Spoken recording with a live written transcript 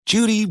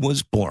Judy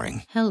was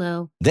boring.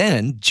 Hello.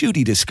 Then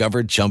Judy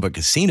discovered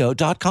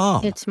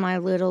ChumbaCasino.com. It's my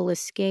little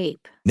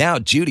escape. Now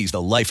Judy's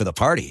the life of the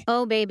party.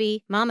 Oh,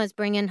 baby, mama's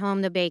bringing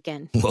home the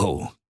bacon.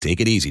 Whoa,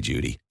 take it easy,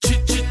 Judy.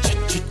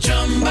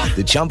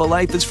 The Chumba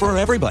life is for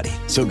everybody.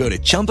 So go to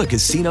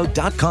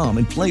ChumbaCasino.com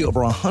and play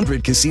over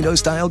 100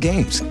 casino-style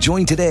games.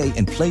 Join today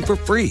and play for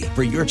free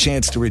for your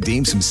chance to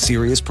redeem some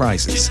serious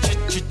prizes.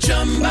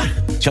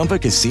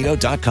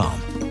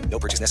 ChumbaCasino.com. No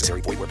purchase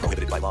necessary. Void where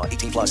prohibited by law.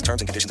 18 plus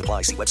terms and conditions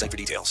apply. See website for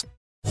details.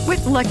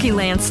 With Lucky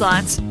Land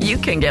Slots, you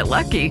can get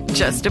lucky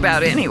just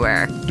about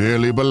anywhere.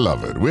 Dearly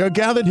beloved, we are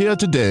gathered here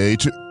today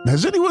to...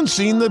 Has anyone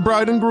seen the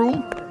bride and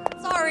groom?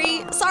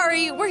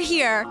 Sorry, we're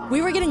here.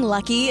 We were getting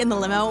lucky in the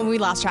limo and we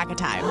lost track of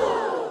time.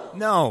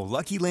 No,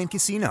 Lucky Land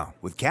Casino,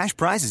 with cash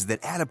prizes that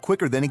add up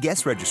quicker than a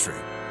guest registry.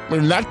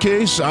 In that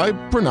case, I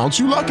pronounce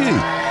you lucky.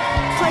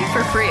 Play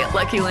for free at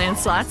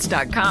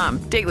LuckyLandSlots.com.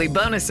 Daily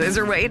bonuses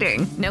are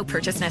waiting. No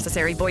purchase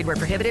necessary. Void where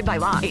prohibited by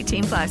law.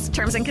 18 plus.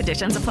 Terms and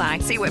conditions apply.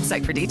 See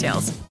website for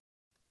details.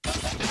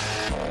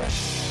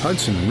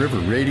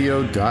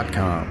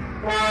 HudsonRiverRadio.com.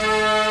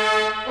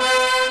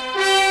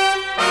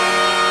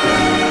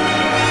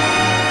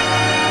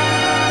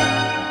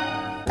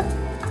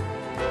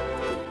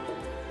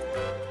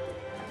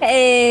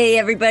 Hey,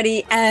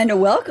 everybody,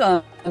 and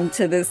welcome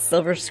to the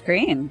Silver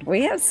Screen.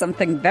 We have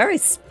something very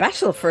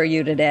special for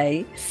you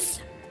today.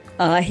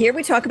 Here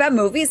we talk about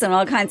movies and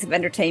all kinds of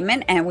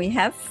entertainment, and we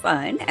have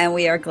fun, and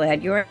we are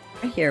glad you're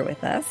here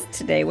with us.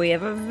 Today we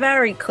have a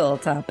very cool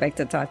topic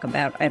to talk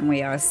about, and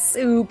we are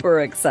super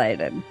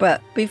excited.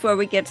 But before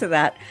we get to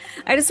that,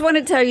 I just want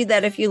to tell you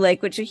that if you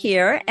like what you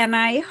hear, and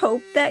I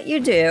hope that you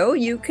do,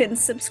 you can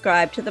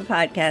subscribe to the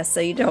podcast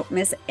so you don't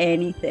miss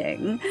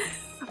anything.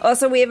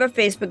 Also, we have a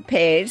Facebook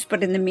page,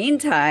 but in the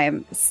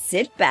meantime,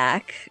 sit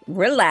back,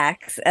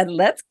 relax, and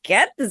let's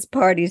get this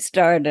party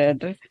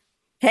started.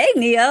 Hey,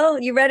 Neil,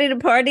 you ready to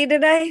party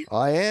today?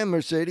 I am,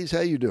 Mercedes. How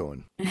you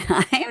doing?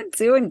 I am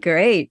doing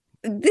great.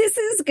 This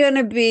is going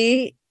to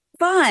be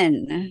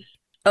fun.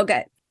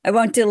 Okay, I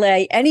won't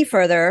delay any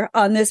further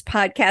on this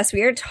podcast.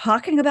 We are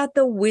talking about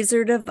The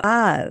Wizard of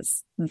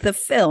Oz, the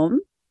film.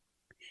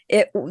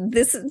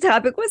 This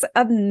topic was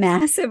a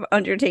massive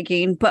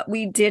undertaking, but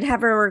we did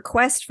have a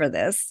request for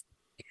this.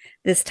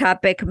 This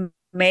topic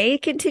may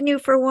continue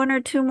for one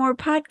or two more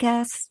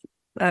podcasts.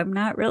 I'm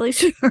not really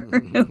sure.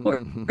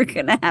 We're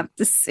going to have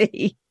to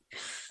see.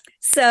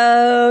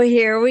 So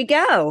here we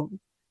go.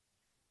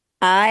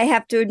 I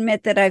have to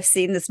admit that I've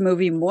seen this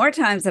movie more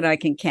times than I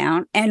can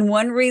count. And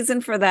one reason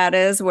for that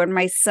is when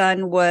my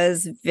son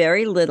was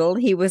very little,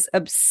 he was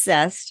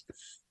obsessed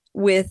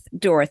with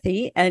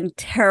Dorothy and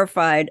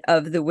terrified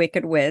of the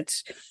Wicked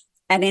Witch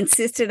and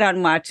insisted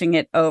on watching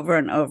it over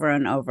and over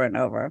and over and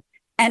over.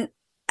 And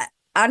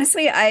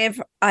honestly, I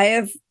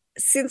have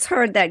since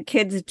heard that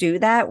kids do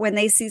that when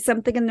they see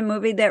something in the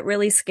movie that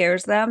really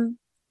scares them.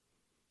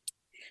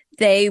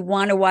 They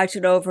want to watch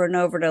it over and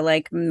over to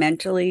like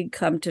mentally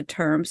come to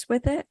terms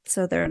with it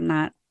so they're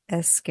not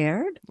as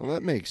scared. Well,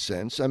 that makes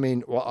sense. I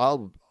mean,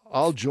 well,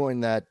 I'll join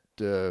that.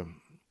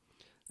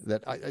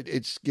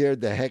 It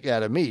scared the heck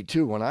out of me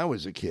too when I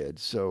was a kid.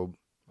 So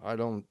I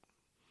don't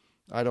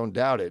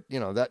doubt it. You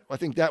know, that I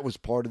think that was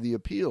part of the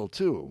appeal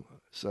too.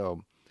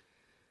 So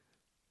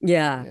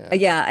yeah,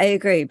 I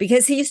agree,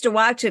 because he used to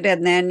watch it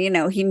and then, you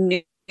know, he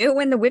knew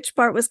when the witch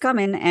part was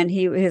coming and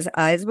his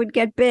eyes would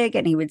get big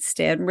and he would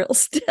stand real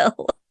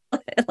still.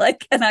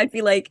 And I'd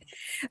be like,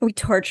 are we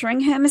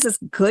torturing him? Is this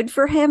good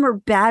for him or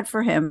bad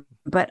for him?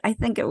 But I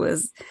think it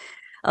was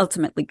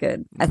ultimately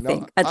good. I'd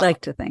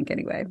like to think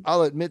anyway.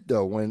 I'll admit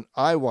though, when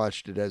I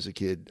watched it as a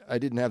kid, I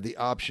didn't have the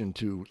option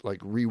to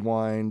like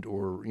rewind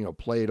or, you know,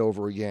 play it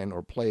over again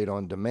or play it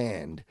on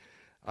demand.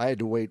 I had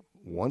to wait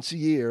once a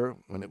year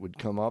when it would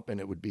come up, and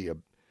it would be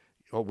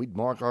we'd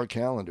mark our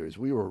calendars.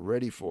 We were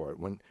ready for it.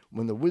 When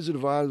the Wizard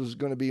of Oz was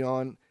going to be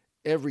on,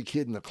 every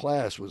kid in the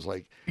class was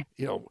like,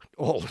 you know,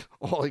 all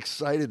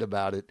excited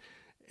about it,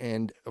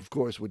 and of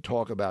course would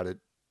talk about it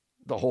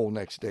the whole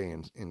next day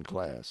in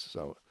class.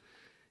 So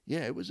yeah,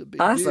 it was a big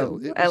deal.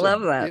 I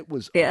love that. It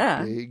was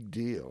a big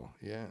deal.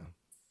 Yeah.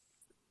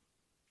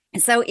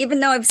 So even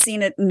though I've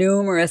seen it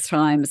numerous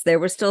times, there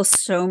were still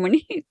so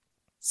many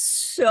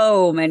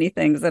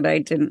things that I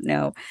didn't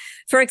know.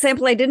 For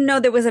example, I didn't know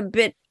there was a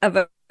bit of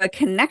a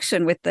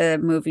connection with the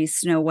movie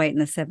Snow White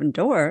and the Seven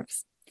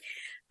Dwarfs.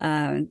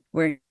 We're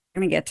going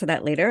to get to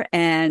that later.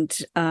 And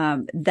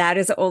that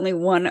is only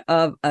one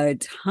of a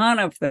ton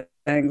of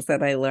things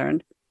that I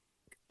learned.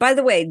 By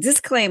the way,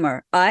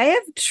 disclaimer, I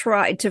have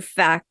tried to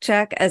fact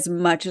check as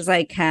much as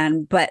I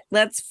can, but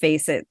let's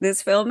face it,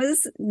 this film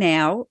is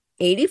now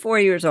 84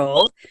 years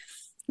old.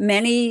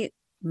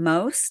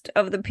 Most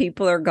of the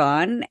people are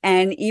gone.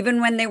 And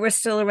even when they were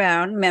still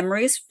around,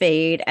 memories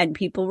fade and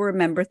people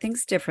remember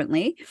things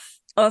differently.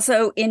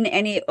 Also, in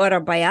any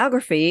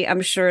autobiography,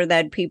 I'm sure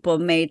that people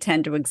may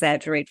tend to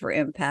exaggerate for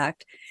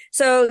impact.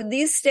 So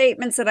these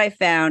statements that I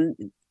found,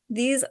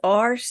 these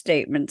are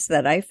statements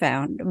that I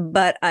found,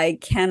 but I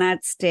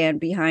cannot stand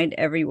behind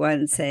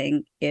everyone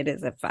saying it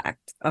is a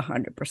fact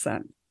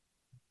 100%.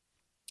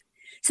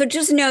 So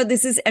just know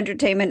this is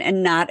entertainment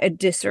and not a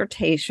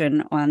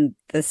dissertation on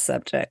the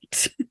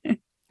subject.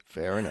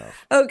 Fair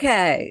enough.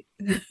 Okay.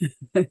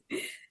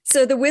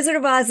 So The Wizard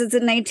of Oz is a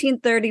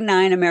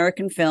 1939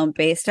 American film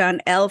based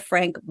on L.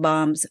 Frank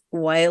Baum's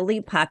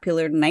wildly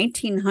popular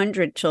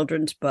 1900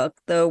 children's book,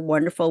 The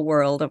Wonderful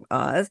World of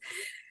Oz.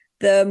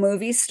 The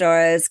movie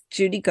stars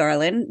Judy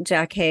Garland,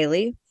 Jack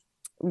Haley,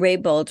 Ray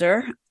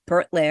Bolger,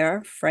 Burt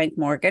Lahr, Frank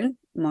Morgan,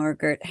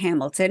 Margaret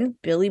Hamilton,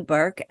 Billy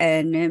Burke,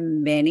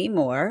 and many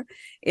more.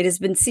 It has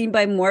been seen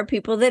by more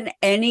people than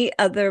any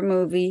other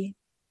movie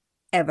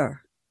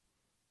ever.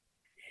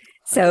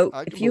 So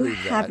if you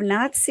have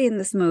not seen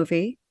this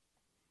movie,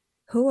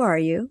 who are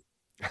you?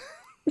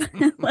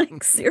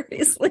 Like,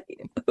 seriously,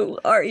 who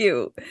are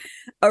you?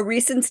 A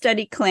recent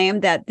study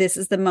claimed that this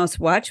is the most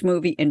watched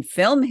movie in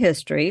film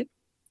history,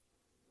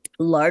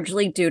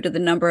 largely due to the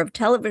number of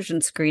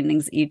television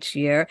screenings each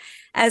year,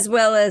 as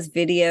well as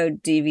video,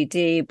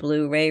 DVD,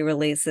 Blu-ray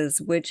releases,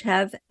 which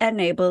have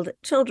enabled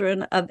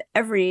children of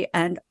every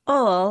and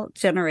all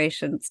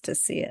generations to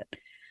see it.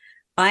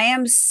 I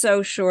am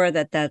so sure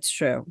that that's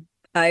true.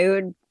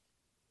 I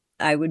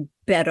would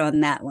bet on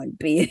that one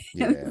being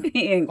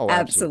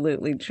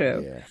absolutely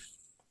true. Yeah.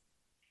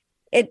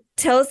 It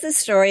tells the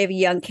story of a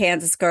young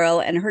Kansas girl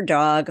and her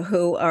dog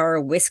who are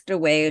whisked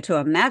away to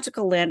a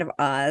magical land of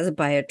Oz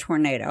by a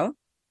tornado,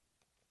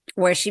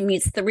 where she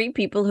meets 3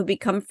 people who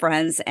become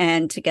friends,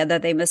 and together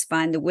they must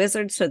find the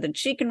wizard so that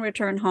she can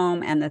return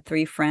home and the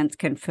 3 friends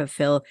can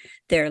fulfill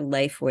their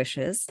life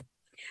wishes.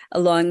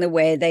 Along the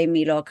way, they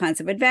meet all kinds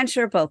of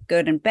adventure, both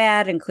good and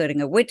bad,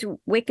 including a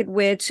wicked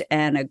witch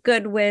and a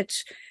good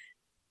witch.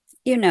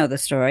 You know the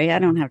story.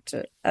 I'm sure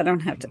I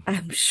don't have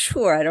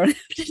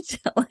to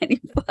tell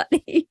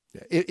anybody.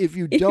 If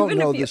you don't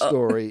know the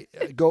story,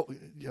 go,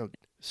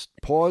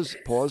 pause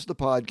the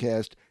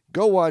podcast,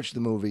 go watch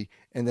the movie,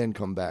 and then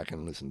come back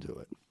and listen to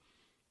it.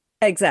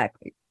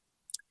 Exactly.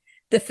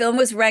 The film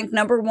was ranked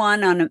number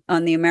 1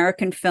 on the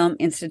American Film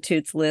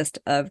Institute's list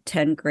of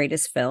 10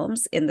 greatest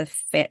films in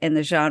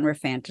the genre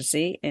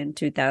fantasy in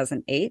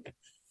 2008.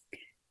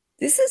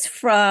 This is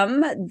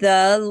from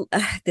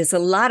there's a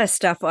lot of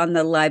stuff on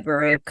the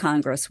Library of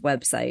Congress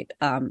website,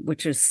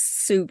 which is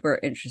super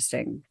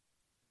interesting.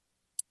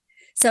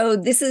 So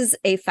this is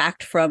a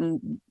fact from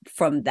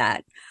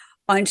that.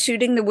 On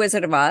shooting The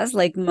Wizard of Oz,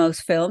 like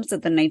most films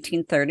of the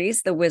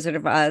 1930s, The Wizard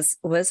of Oz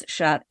was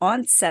shot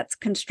on sets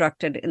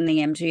constructed in the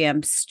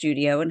MGM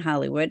studio in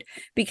Hollywood.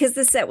 Because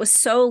the set was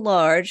so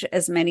large,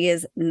 as many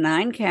as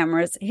 9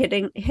 cameras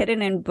hidden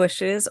in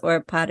bushes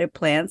or potted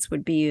plants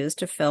would be used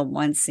to film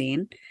one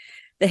scene.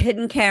 The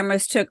hidden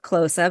cameras took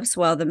close-ups,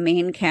 while the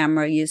main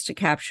camera used to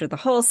capture the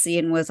whole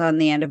scene was on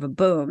the end of a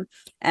boom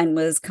and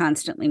was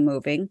constantly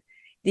moving.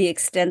 The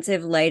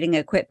extensive lighting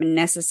equipment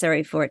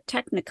necessary for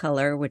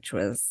Technicolor, which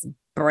was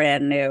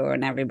brand new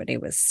and everybody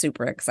was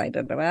super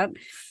excited about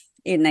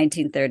in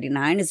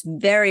 1939, is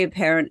very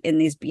apparent in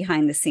these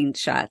behind-the-scenes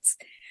shots.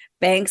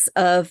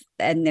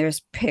 And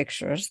there's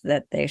pictures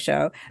that they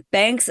show,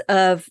 banks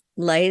of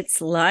lights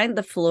lined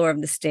the floor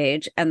of the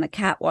stage and the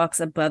catwalks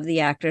above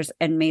the actors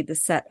and made the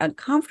set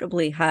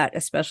uncomfortably hot,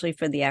 especially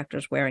for the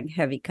actors wearing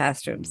heavy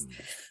costumes.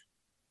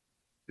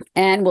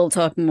 And we'll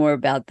talk more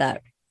about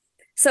that.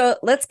 So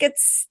let's get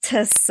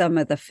to some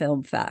of the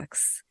film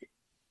facts.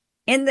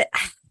 I'm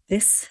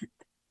just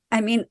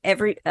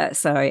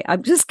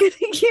going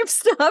to keep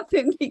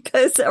stopping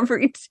because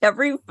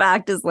every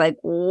fact is like,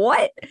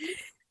 what?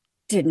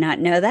 Did not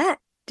know that.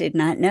 Did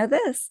not know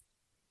this.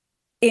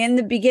 In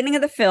the beginning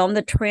of the film,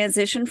 the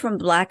transition from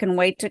black and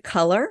white to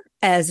color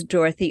as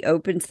Dorothy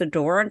opens the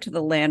door into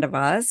the land of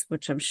Oz,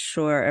 which I'm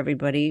sure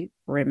everybody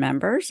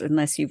remembers,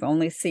 unless you've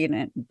only seen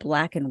it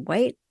black and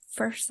white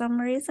for some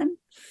reason.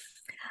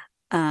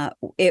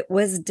 It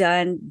was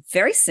done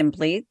very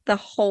simply. The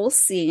whole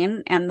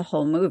scene and the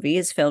whole movie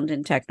is filmed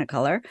in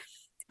Technicolor.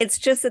 It's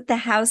just that the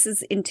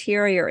house's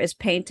interior is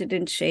painted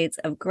in shades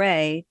of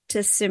gray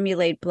to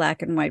simulate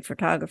black and white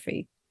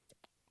photography.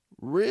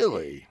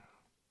 Really?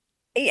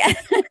 Yeah.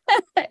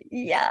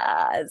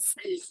 Yes.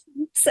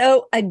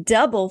 So a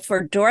double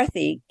for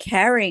Dorothy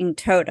carrying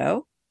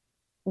Toto,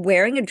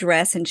 wearing a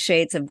dress in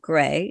shades of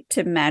gray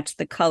to match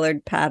the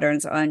colored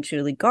patterns on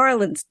Judy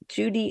Garland's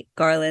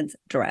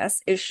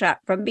dress, is shot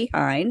from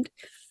behind.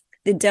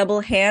 The double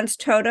hands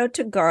Toto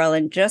to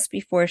Garland just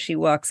before she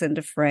walks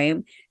into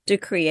frame to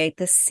create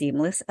the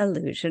seamless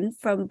illusion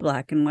from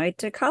black and white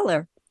to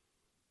color.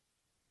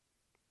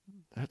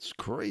 That's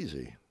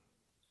crazy.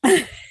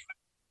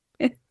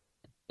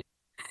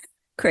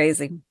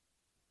 Crazy.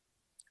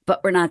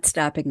 But we're not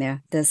stopping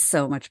there. There's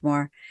so much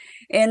more.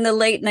 In the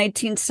late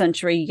 19th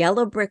century,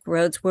 yellow brick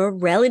roads were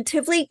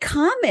relatively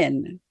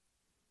common.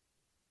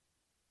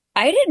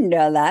 I didn't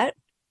know that.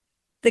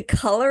 The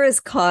color is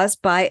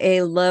caused by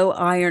a low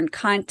iron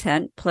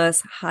content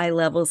plus high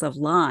levels of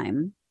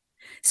lime.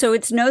 So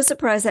it's no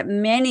surprise that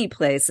many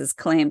places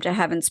claim to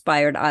have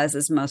inspired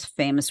Oz's most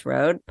famous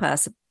road.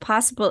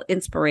 Possible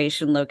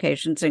inspiration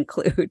locations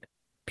include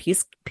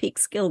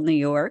Peekskill, New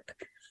York,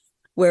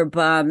 where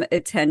Baum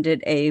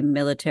attended a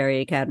military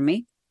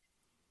academy.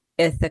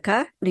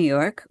 Ithaca, New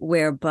York,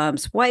 where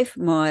Baum's wife,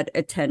 Maud,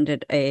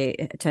 attended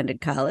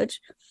college.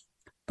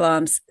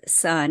 Baum's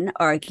son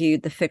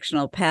argued the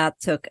fictional path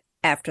took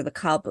after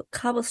the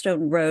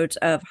cobblestone roads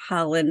of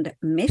Holland,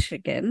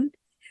 Michigan,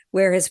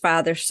 where his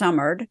father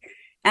summered,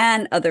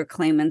 and other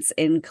claimants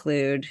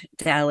include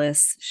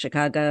Dallas,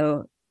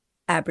 Chicago,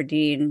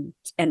 Aberdeen,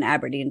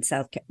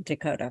 South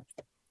Dakota.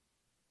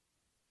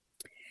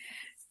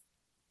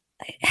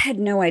 I had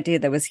no idea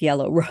there was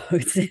yellow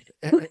roads.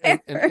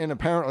 And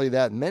apparently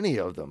that many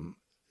of them.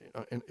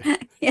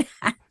 Yes.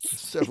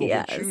 Several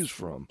to choose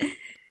from.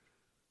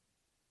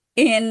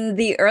 In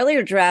the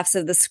earlier drafts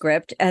of the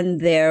script, and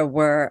there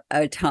were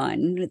a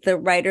ton, the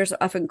writers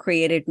often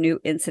created new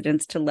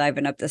incidents to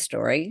liven up the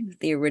story.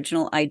 The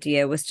original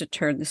idea was to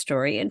turn the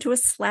story into a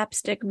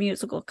slapstick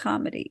musical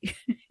comedy.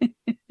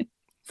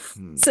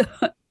 So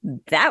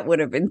that would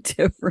have been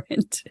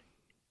different.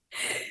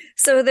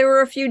 So there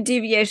were a few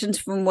deviations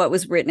from what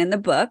was written in the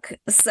book.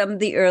 Some of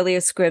the earlier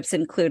scripts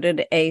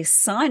included a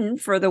son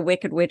for the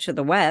Wicked Witch of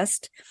the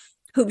West,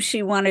 whom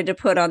she wanted to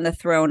put on the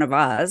throne of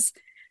Oz,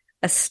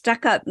 a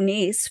stuck-up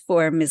niece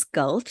for Miss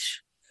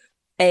Gulch,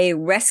 a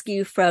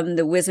rescue from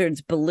the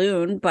wizard's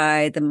balloon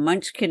by the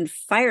Munchkin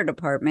Fire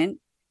Department,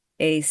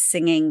 a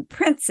singing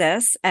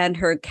princess, and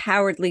her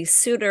cowardly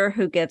suitor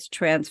who gets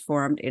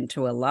transformed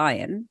into a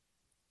lion,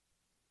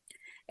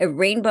 a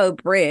rainbow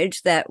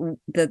bridge that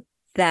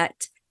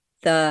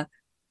the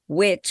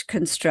witch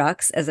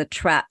constructs as a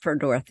trap for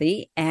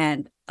Dorothy,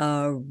 and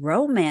a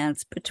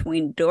romance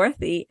between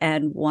Dorothy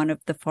and one of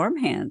the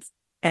farmhands.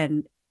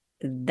 And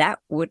that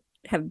would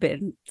have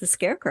been the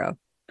Scarecrow.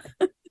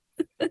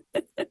 That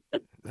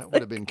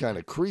would have been kind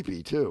of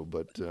creepy too,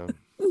 but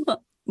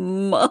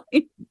mind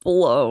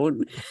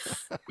blown.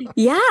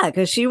 Yeah,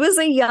 because she was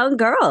a young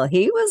girl.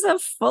 He was a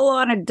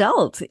full-on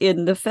adult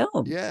in the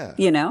film. Yeah.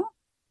 You know?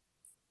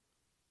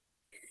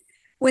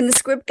 When the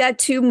script got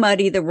too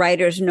muddy, the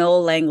writers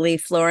Noel Langley,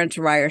 Florence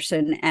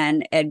Ryerson,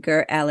 and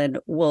Edgar Allan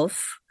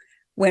Wolfe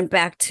went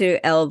back to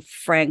L.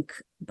 Frank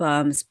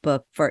Baum's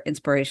book for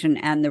inspiration,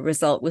 and the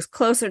result was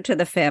closer to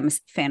the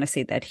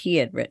fantasy that he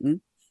had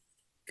written.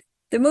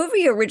 The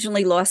movie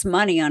originally lost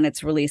money on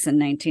its release in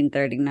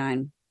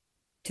 1939.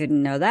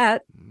 Didn't know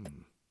that.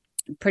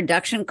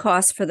 Production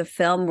costs for the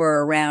film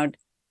were around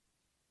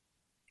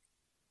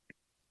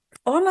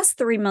almost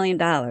 $3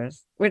 million,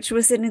 which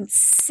was an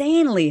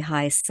insanely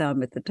high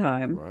sum at the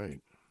time. Right.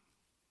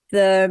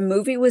 The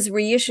movie was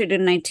reissued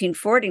in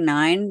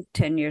 1949,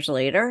 10 years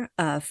later,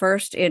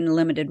 first in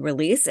limited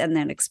release and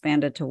then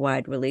expanded to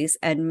wide release,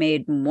 and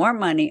made more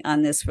money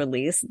on this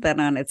release than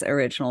on its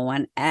original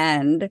one.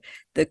 And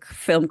the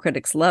film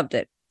critics loved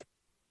it,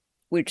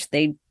 which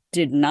they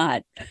did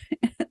not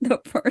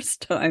the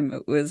first time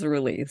it was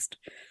released.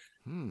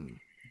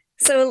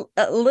 So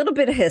a little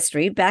bit of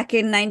history. Back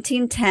in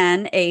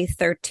 1910, a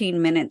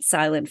 13-minute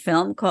silent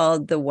film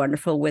called The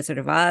Wonderful Wizard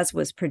of Oz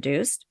was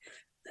produced.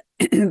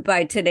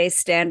 By today's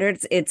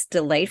standards, it's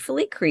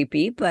delightfully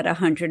creepy, but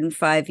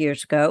 105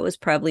 years ago, it was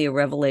probably a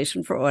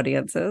revelation for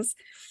audiences.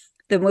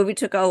 The movie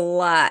took a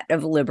lot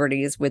of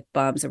liberties with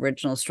Baum's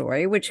original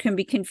story, which can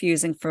be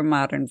confusing for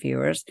modern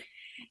viewers.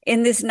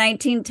 In this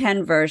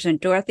 1910 version,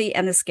 Dorothy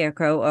and the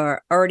Scarecrow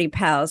are already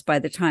pals by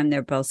the time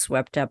they're both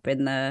swept up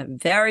in the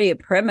very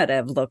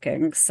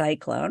primitive-looking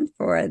cyclone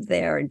for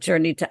their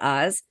journey to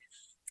Oz.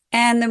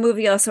 And the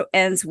movie also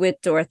ends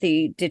with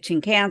Dorothy ditching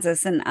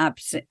Kansas and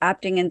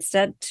opting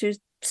instead to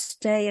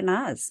stay in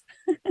Oz.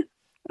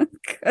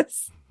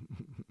 Because,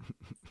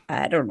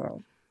 I don't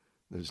know.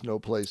 There's no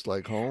place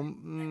like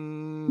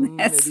home?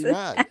 Maybe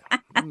not.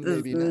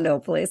 Maybe not. No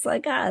place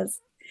like Oz.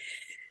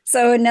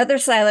 So another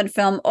silent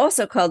film,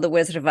 also called The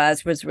Wizard of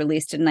Oz, was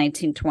released in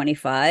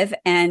 1925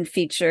 and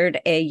featured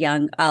a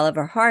young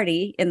Oliver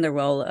Hardy in the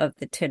role of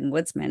the Tin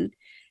Woodsman.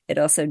 It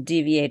also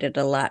deviated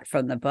a lot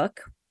from the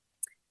book.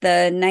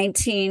 The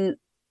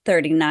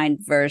 1939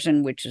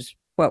 version, which is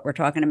what we're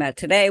talking about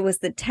today, was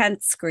the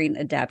 10th screen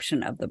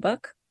adaptation of the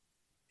book.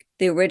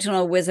 The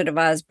original Wizard of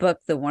Oz book,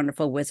 The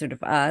Wonderful Wizard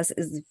of Oz,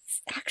 is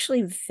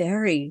actually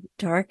very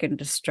dark and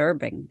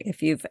disturbing.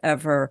 If you've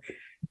ever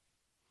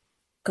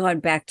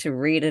gone back to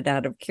read it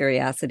out of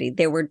curiosity,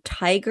 there were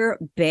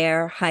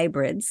tiger-bear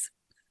hybrids,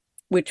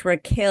 which were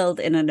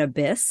killed in an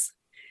abyss.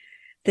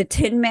 The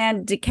Tin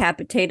Man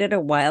decapitated a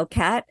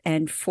wildcat,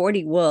 and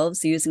 40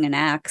 wolves using an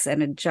axe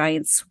and a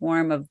giant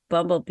swarm of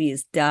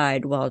bumblebees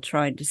died while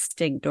trying to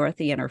sting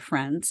Dorothy and her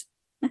friends.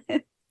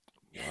 Wow.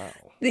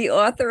 The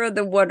author of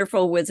The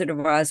Wonderful Wizard of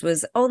Oz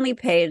was only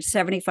paid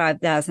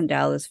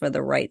 $75,000 for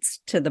the rights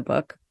to the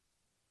book.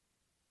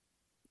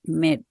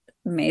 It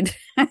made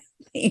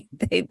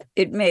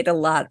a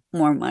lot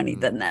more money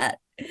than that.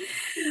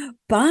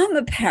 Baum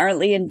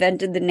apparently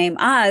invented the name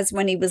Oz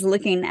when he was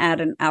looking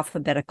at an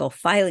alphabetical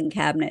filing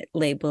cabinet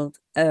labeled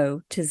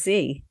O to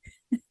Z.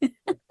 I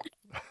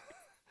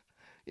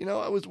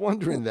was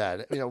wondering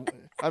that.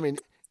 I mean,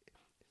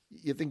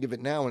 you think of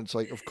it now and it's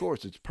like, of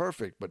course, it's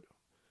perfect, but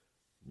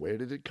where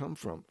did it come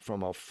from?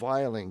 From a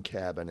filing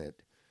cabinet.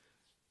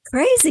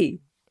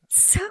 Crazy.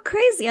 So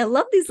crazy. I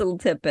love these little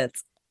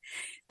tidbits.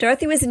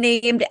 Dorothy was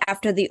named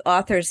after the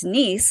author's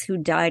niece, who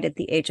died at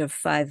the age of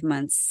 5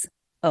 months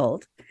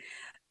old.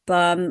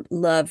 Bum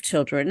loved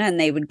children, and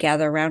they would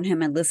gather around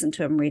him and listen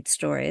to him read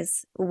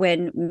stories.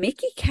 When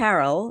Mickey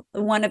Carroll,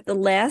 one of the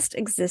last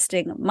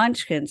existing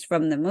Munchkins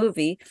from the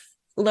movie,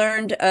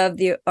 learned of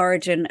the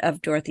origin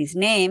of Dorothy's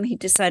name, he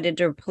decided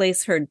to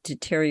replace her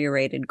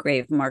deteriorated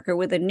grave marker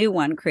with a new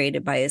one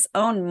created by his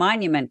own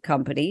monument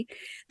company.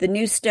 The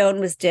new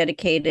stone was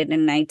dedicated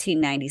in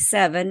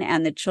 1997,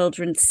 and the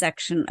children's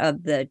section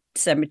of the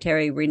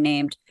cemetery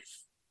renamed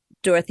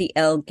Dorothy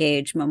L.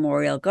 Gage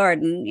Memorial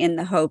Garden in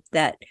the hope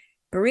that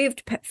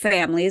bereaved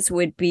families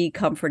would be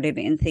comforted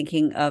in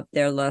thinking of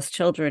their lost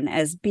children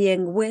as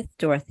being with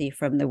Dorothy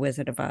from The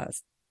Wizard of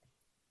Oz.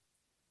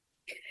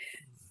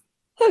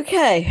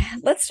 Okay,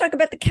 let's talk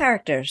about the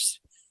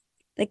characters.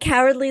 The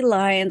Cowardly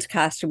Lion's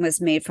costume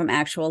was made from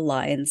actual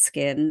lion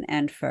skin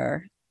and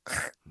fur.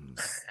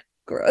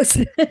 Gross.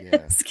 Yeah.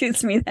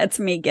 Excuse me, that's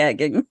me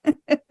gagging.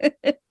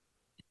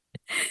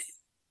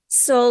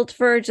 Sold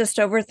for just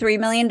over $3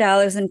 million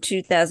in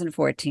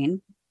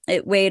 2014.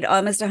 It weighed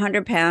almost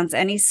 100 pounds,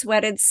 and he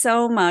sweated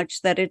so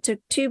much that it took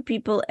 2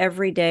 people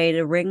every day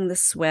to wring the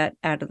sweat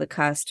out of the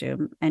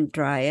costume and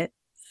dry it.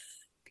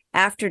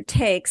 After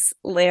takes,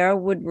 Lara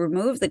would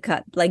remove the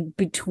cut, like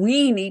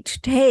between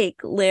each take,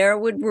 Lara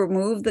would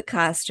remove the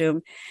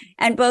costume,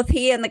 and both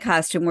he and the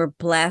costume were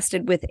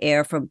blasted with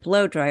air from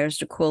blow dryers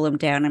to cool him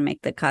down and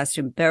make the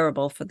costume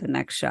bearable for the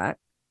next shot.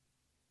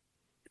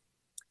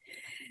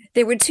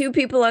 There were 2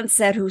 people on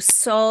set whose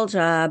sole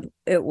job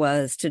it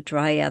was to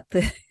dry out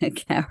the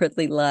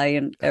Cowardly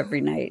Lion every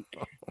night.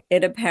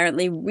 It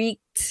apparently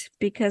reeked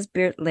because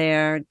Bert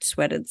Laird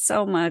sweated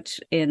so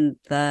much in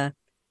the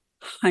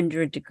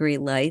 100-degree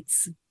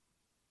lights,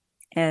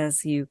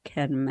 as you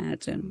can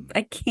imagine.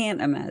 I can't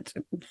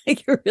imagine. I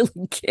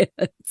really can't.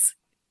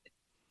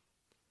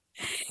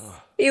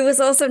 He was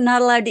also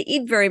not allowed to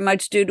eat very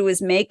much due to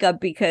his makeup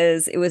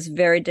because it was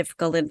very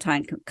difficult and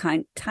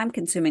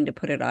time-consuming to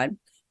put it on.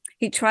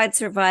 He tried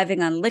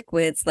surviving on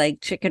liquids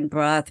like chicken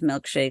broth,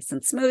 milkshakes,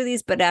 and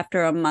smoothies, but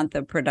after a month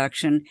of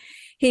production,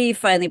 he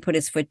finally put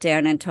his foot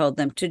down and told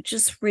them to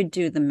just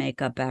redo the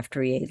makeup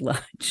after he ate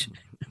lunch,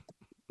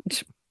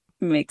 which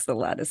makes a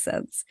lot of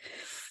sense.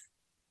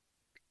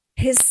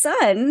 His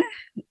son,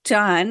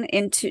 John,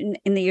 in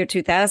the year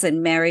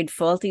 2000, married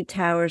Fawlty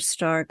Towers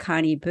star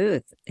Connie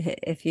Booth.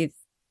 If you've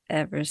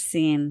ever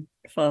seen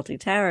Fawlty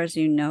Towers,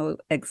 you know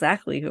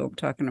exactly who I'm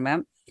talking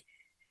about.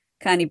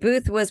 Connie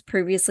Booth was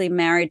previously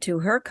married to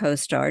her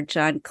co-star,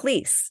 John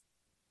Cleese.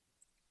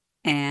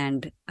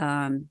 And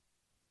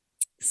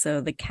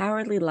so the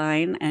Cowardly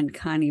Lion and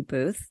Connie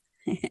Booth,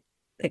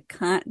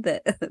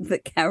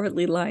 the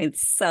Cowardly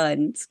Lion's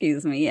son,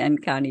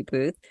 and Connie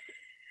Booth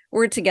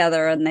were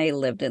together, and they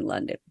lived in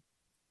London.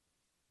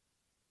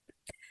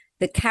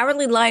 The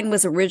Cowardly Lion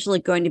was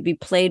originally going to be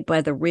played by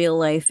the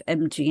real-life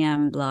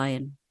MGM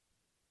lion.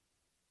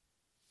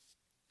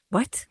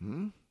 What?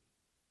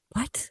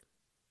 What?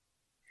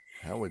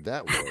 How would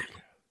that work?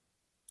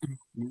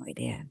 No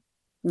idea.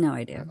 No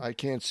idea. I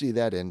can't see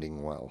that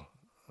ending well.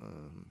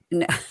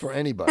 No. For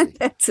anybody.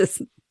 That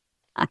does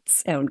not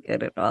sound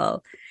good at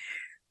all.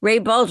 Ray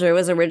Bolger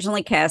was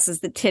originally cast as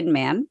the Tin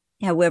Man.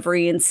 However,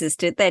 he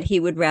insisted that he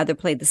would rather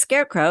play the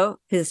Scarecrow.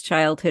 His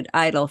childhood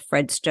idol,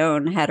 Fred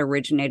Stone, had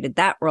originated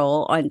that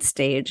role on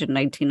stage in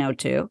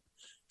 1902.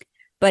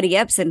 Buddy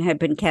Ebsen had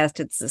been cast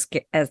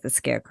as the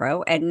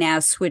Scarecrow and now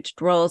switched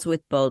roles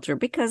with Bolger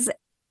because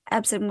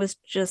Ebsen was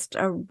just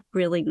a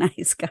really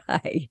nice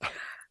guy.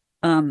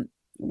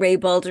 Ray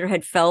Bolger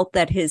had felt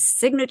that his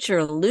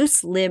signature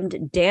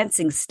loose-limbed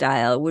dancing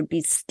style would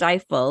be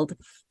stifled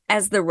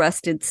as the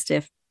rusted,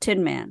 stiff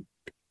Tin Man.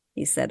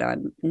 He said,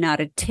 "I'm not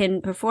a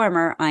tin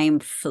performer, I am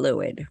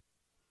fluid."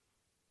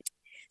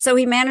 So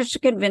he managed to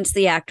convince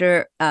the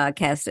actor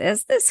cast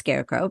as the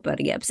Scarecrow,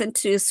 Buddy Ebsen,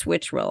 to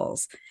switch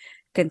roles.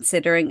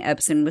 Considering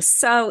Ebsen was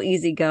so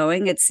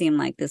easygoing, it seemed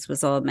like this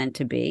was all meant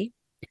to be.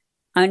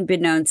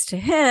 Unbeknownst to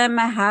him,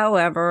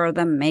 however,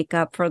 the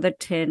makeup for the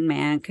Tin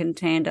Man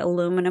contained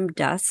aluminum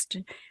dust,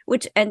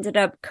 which ended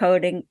up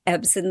coating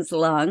Ebsen's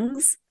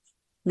lungs.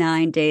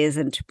 9 days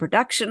into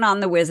production on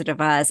The Wizard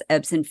of Oz,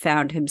 Ebsen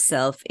found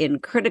himself in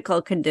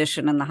critical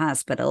condition in the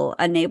hospital,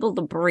 unable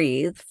to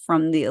breathe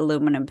from the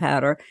aluminum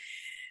powder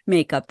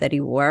makeup that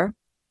he wore.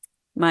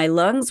 "My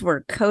lungs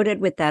were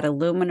coated with that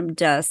aluminum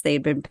dust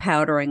they'd been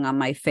powdering on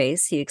my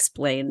face," he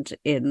explained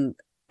in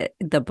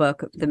the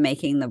book, The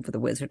Making of The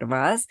Wizard of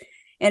Oz.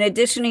 In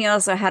addition, he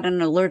also had an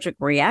allergic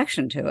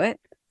reaction to it.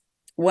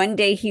 One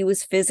day he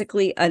was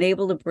physically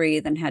unable to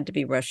breathe and had to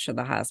be rushed to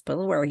the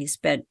hospital, where he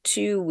spent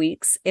 2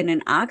 weeks in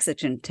an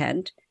oxygen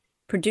tent.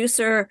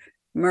 Producer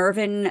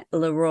Mervyn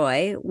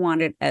LeRoy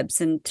wanted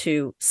Ebsen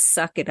to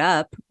suck it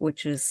up,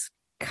 which is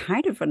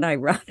kind of an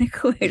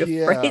ironic way to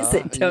phrase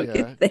it, don't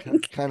you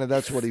think? Kind of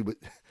that's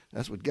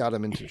what got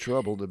him into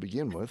trouble to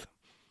begin with.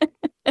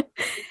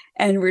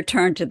 And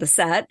returned to the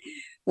set.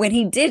 When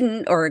he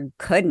didn't or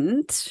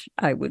couldn't,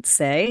 I would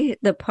say,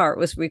 the part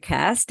was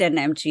recast and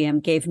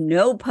MGM gave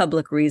no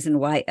public reason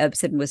why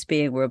Ebsen was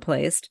being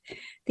replaced.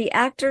 The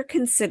actor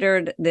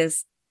considered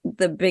this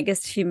the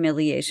biggest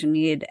humiliation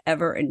he had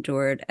ever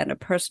endured and a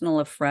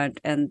personal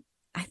affront, and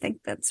I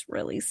think that's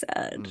really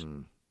sad.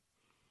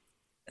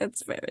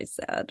 That's very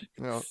sad.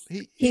 Well,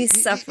 he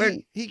suffered.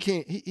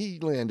 He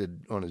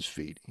landed on his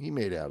feet. He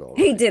made out all right.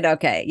 He did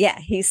okay. Yeah,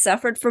 he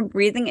suffered from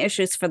breathing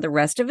issues for the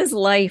rest of his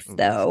life,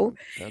 though,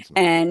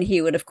 and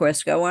he would, of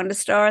course, go on to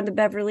star in the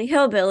Beverly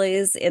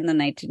Hillbillies in the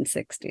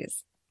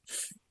 1960s.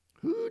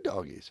 Who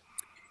doggies?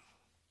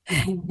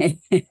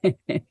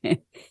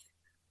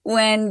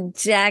 When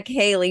Jack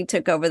Haley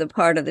took over the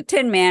part of the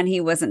Tin Man, he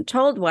wasn't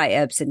told why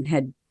Ebsen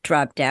had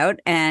dropped out,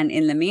 and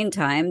in the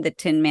meantime, the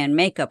Tin Man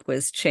makeup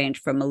was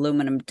changed from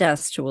aluminum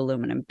dust to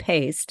aluminum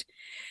paste.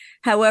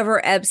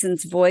 However,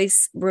 Ebsen's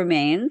voice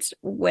remained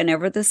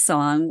whenever the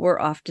song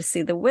 "We're Off to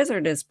See the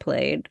Wizard" is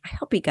played. I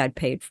hope he got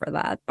paid for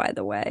that, by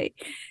the way.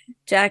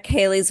 Jack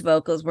Haley's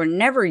vocals were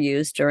never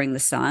used during the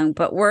song,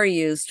 but were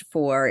used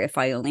for "If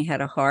I Only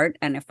Had a Heart"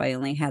 and "If I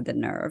Only Had the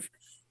Nerve."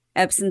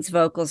 Ebsen's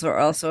vocals are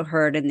also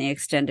heard in the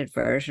extended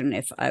version,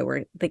 "If I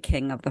Were the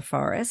King of the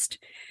Forest."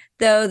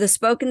 Though the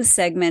spoken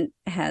segment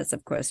has,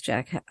 of course,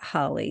 Jack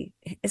Haley.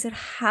 Is it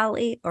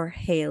Haley or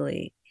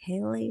Haley?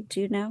 Haley, do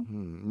you know?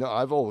 No,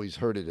 I've always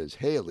heard it as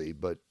Haley,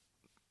 but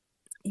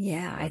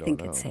yeah, I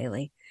think it's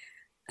Haley.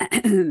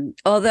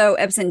 Although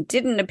Ebsen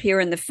didn't appear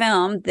in the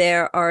film,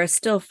 there are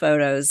still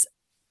photos.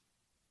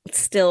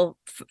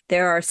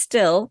 There are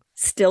still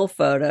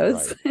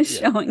photos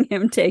showing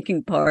him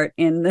taking part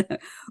in the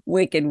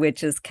Wicked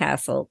Witch's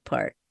castle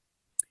part.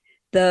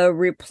 The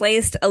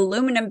replaced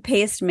aluminum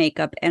paste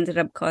makeup ended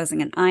up causing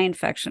an eye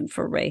infection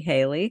for Ray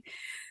Haley.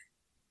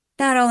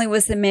 Not only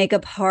was the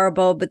makeup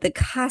horrible, but the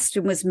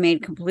costume was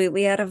made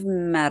completely out of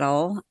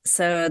metal,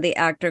 so the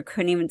actor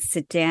couldn't even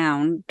sit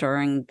down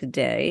during the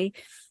day.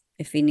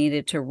 If he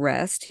needed to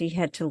rest, he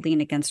had to lean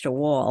against a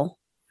wall.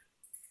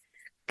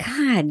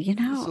 God,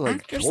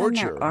 actors and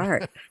their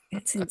art.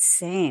 It's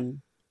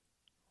insane.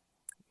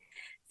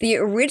 The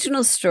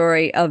original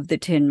story of the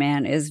Tin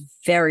Man is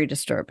very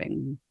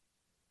disturbing.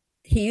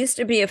 He used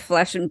to be a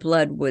flesh and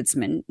blood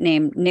woodsman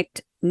named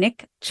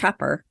Nick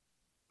Chopper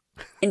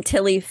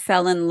until he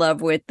fell in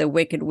love with the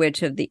Wicked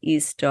Witch of the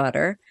East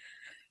daughter,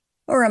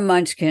 or a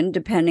munchkin,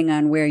 depending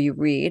on where you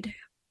read.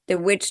 The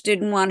witch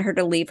didn't want her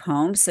to leave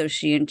home, so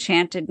she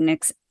enchanted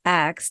Nick's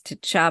axe to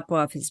chop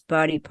off his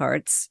body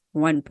parts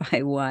one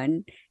by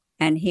one,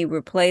 and he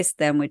replaced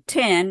them with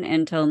tin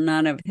until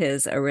none of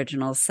his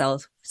original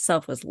self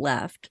was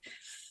left.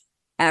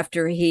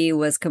 After he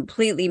was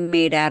completely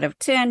made out of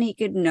tin, he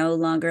could no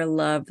longer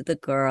love the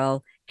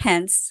girl,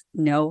 hence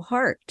no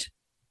heart.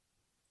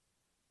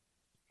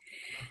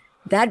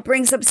 That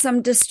brings up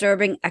some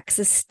disturbing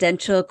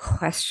existential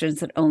questions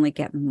that only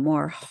get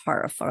more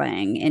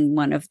horrifying. In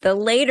one of the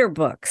later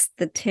books,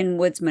 The Tin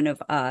Woodsman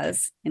of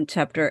Oz, in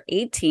chapter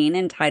 18,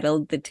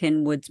 entitled "The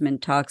Tin Woodsman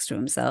Talks to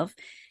Himself,"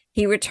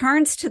 he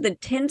returns to the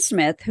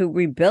tinsmith who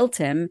rebuilt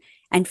him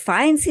and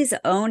finds his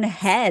own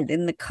head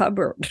in the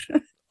cupboard.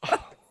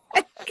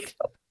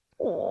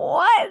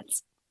 What?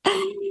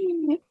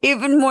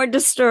 Even more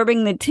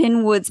disturbing, the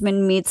Tin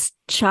Woodsman meets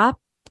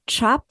Chopped,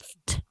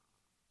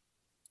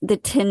 the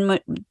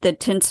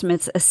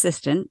tinsmith's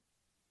assistant,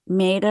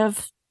 made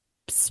of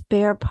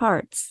spare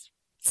parts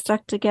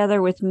stuck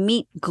together with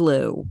meat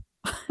glue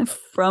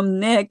from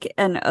Nick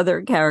and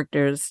other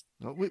characters.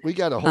 We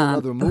got a whole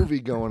other movie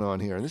going on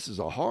here, and this is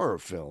a horror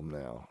film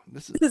now.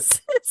 This is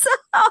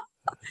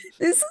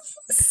a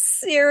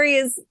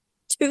serious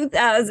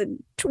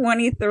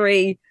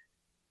 2023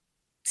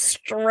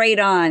 straight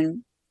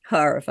on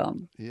horror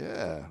film.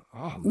 Yeah.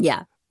 Oh.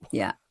 Yeah.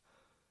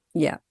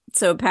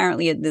 So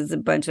apparently there's a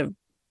bunch of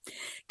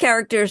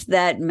characters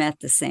that met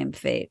the same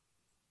fate.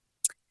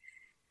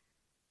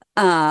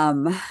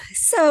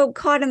 So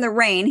caught in the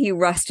rain, he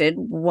rusted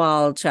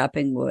while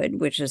chopping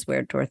wood, which is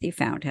where Dorothy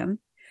found him.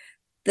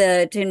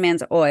 The Tin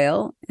Man's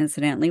oil,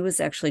 incidentally, was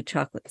actually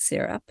chocolate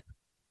syrup,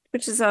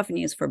 which is often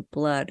used for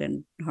blood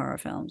in horror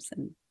films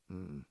and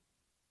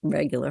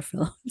regular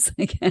films,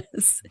 I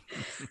guess.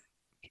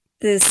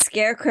 The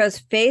Scarecrow's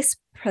face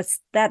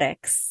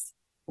prosthetics,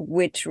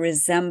 which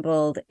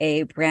resembled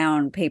a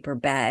brown paper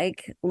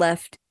bag,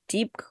 left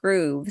deep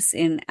grooves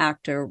in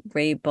actor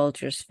Ray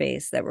Bolger's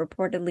face that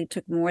reportedly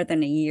took more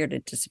than a year to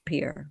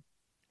disappear.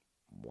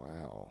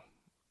 Wow.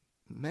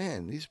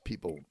 Man, these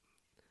people,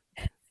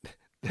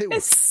 they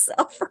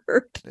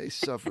suffered. They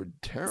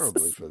suffered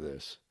terribly for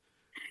this.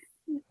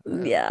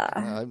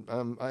 Yeah.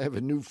 I have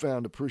a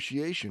newfound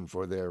appreciation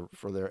for their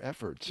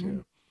efforts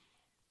here.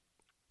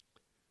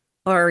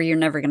 Or you're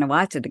never going to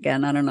watch it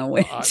again. I don't know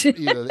which.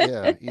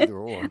 Either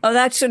or. Oh,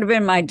 that should have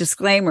been my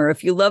disclaimer.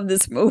 If you love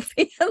this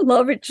movie and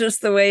love it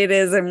just the way it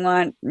is and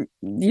want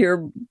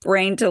your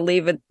brain to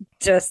leave it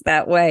just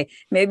that way,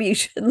 maybe you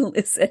shouldn't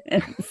listen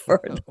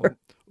further.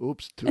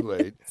 Oops, too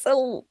late. It's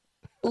a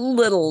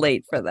little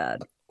late for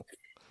that.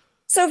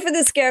 So for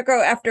the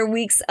Scarecrow, after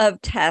weeks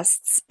of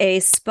tests, a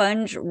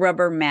sponge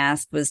rubber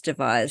mask was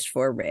devised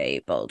for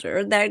Ray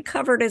Bolger that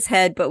covered his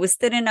head but was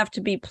thin enough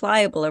to be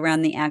pliable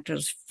around the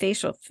actor's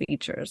facial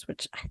features,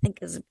 which I think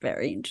is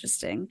very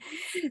interesting.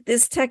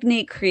 This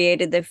technique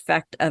created the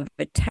effect of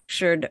a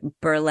textured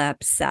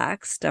burlap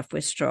sack stuffed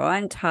with straw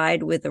and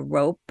tied with a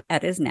rope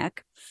at his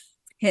neck.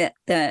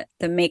 The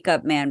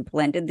makeup man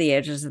blended the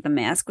edges of the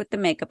mask with the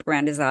makeup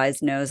around his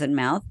eyes, nose, and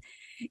mouth.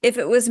 If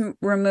it was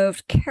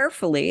removed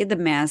carefully, the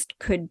mask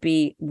could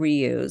be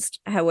reused.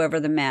 However,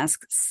 the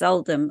mask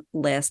seldom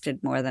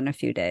lasted more than a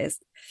few days.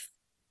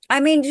 I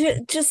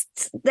mean,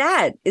 just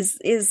that is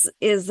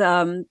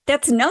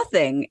that's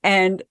nothing.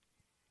 And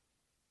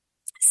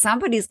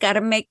somebody's got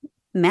to make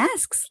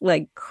masks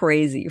like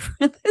crazy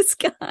for this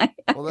guy.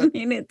 I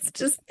mean, it's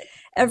just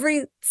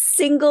every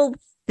single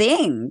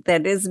thing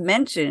that is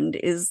mentioned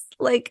is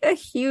like a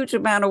huge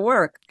amount of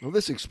work. Well,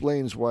 this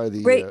explains why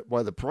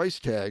the price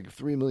tag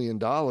 $3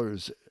 million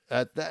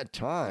at that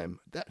time.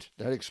 That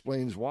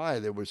explains why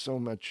there was so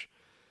much.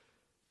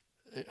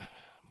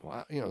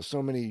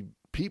 So many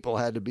people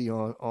had to be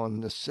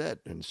on the set,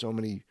 and so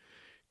many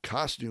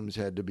costumes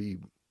had to be,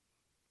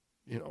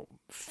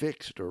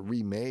 fixed or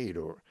remade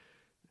or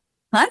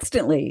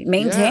constantly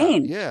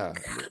maintained. Yeah.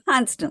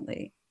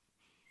 Constantly.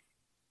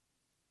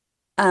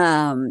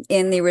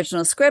 In the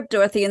original script,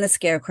 Dorothy and the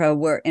Scarecrow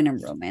were in a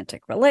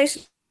romantic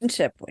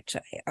relationship, which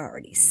I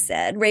already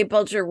said. Ray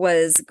Bolger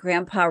was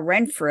Grandpa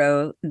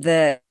Renfro,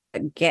 the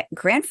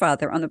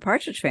grandfather on the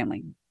Partridge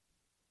Family.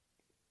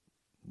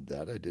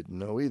 That I didn't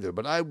know either,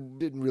 but I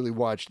didn't really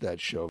watch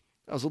that show.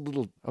 I was a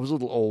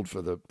little old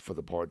for the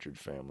Partridge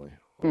Family.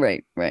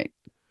 Right.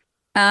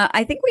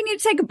 I think we need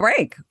to take a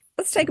break.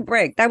 Let's take a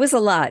break. That was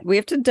a lot. We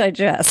have to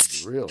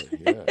digest. Really?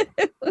 Yeah.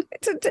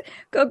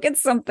 Go get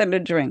something to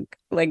drink,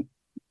 like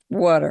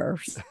water or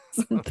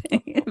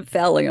something.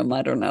 Valium,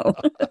 I don't know.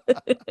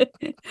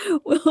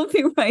 We'll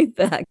be right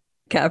back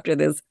after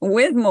this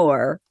with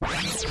more.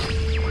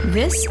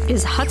 This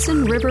is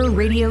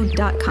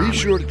HudsonRiverRadio.com. Be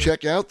sure to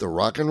check out the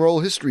Rock and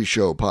Roll History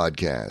Show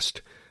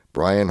podcast.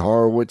 Brian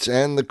Horowitz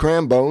and the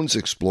Crambones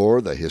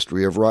explore the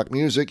history of rock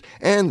music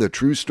and the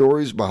true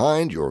stories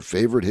behind your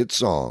favorite hit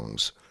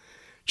songs.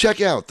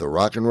 Check out the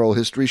Rock and Roll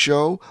History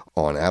Show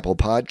on Apple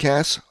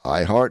Podcasts,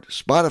 iHeart,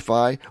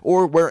 Spotify,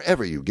 or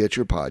wherever you get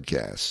your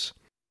podcasts.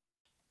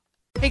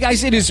 Hey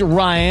guys, it is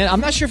Ryan.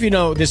 I'm not sure if you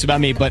know this about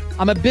me, but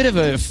I'm a bit of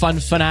a fun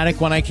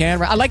fanatic when I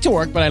can. I like to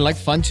work, but I like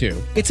fun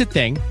too. It's a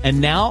thing. And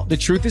now the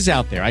truth is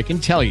out there. I can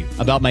tell you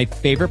about my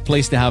favorite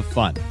place to have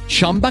fun.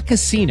 Chumba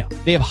Casino.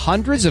 They have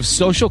hundreds of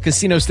social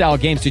casino style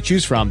games to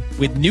choose from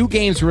with new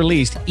games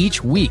released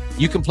each week.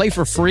 You can play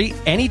for free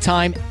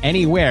anytime,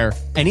 anywhere.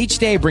 And each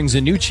day brings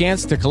a new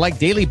chance to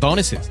collect daily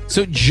bonuses.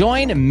 So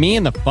join me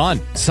in the fun.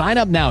 Sign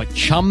up now at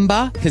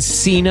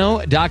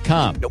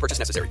ChumbaCasino.com. No purchase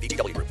necessary.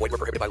 VGW. Void where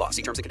prohibited by law.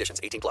 See terms and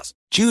conditions. 18+.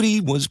 Judy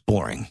was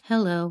boring.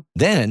 Hello.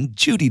 Then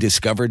Judy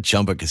discovered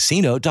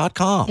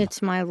ChumbaCasino.com.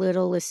 It's my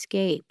little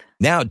escape.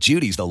 Now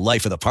Judy's the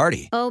life of the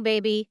party. Oh,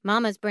 baby,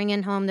 mama's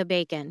bringing home the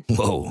bacon.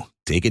 Whoa,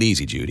 take it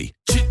easy, Judy.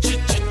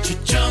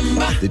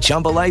 The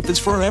Chumba life is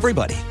for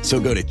everybody. So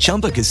go to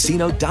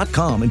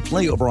ChumbaCasino.com and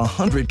play over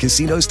 100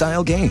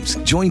 casino-style games.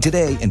 Join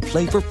today and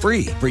play for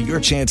free for your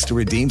chance to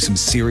redeem some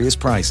serious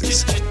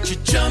prizes.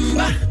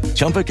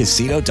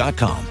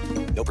 ChumbaCasino.com.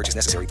 No purchase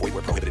necessary. Void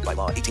where prohibited by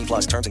law.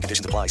 18+. Terms and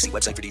conditions apply. See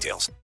website for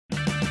details.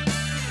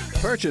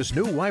 Purchase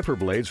new wiper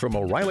blades from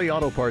O'Reilly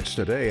Auto Parts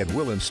today and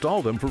we'll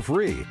install them for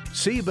free.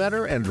 See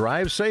better and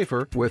drive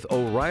safer with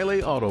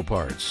O'Reilly Auto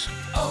Parts.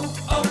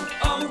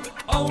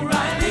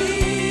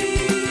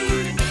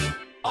 O'Reilly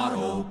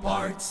Auto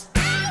Parts.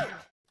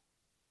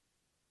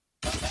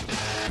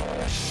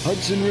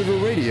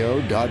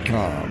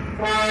 HudsonRiverRadio.com.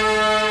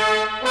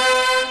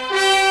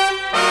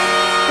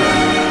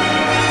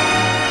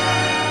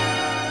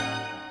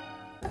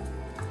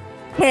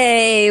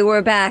 Hey,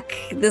 we're back.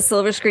 The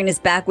Silver Screen is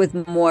back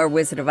with more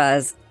Wizard of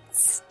Oz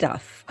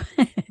stuff.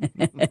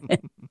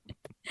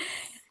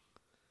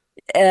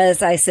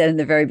 As I said in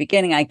the very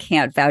beginning, I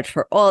can't vouch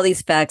for all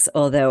these facts,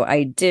 although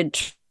I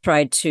did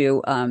try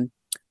to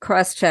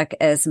cross-check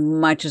as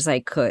much as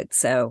I could.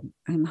 So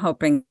I'm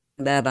hoping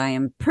that I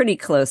am pretty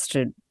close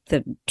to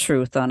the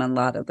truth on a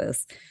lot of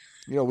this.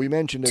 We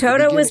mentioned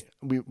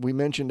we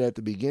mentioned at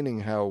the beginning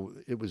how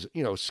it was,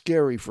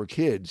 scary for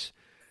kids.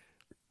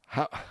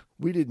 How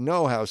we didn't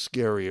know how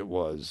scary it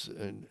was,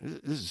 and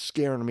this is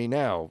scaring me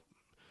now.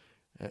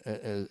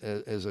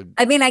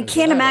 I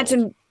can't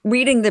imagine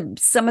reading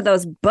some of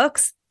those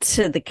books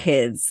to the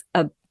kids,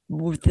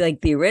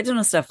 like the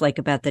original stuff, like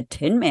about the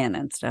Tin Man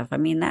and stuff. I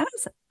mean, that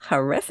is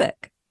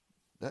horrific.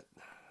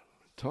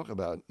 Talk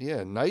about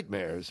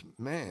nightmares,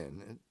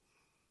 man.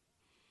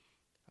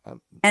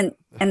 And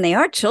they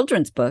are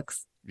children's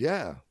books.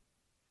 Yeah,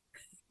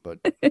 but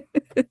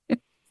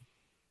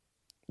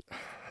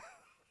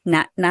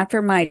not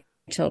for my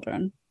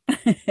children.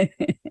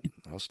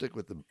 I'll stick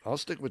with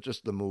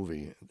just the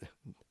movie.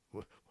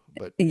 But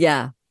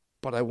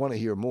but I want to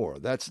hear more.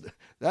 That's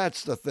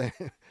the thing.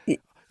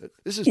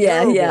 This is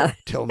terrible. Yeah.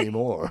 Tell me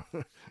more.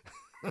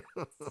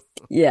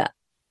 Yeah.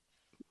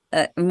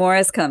 More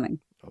is coming.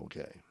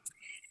 Okay.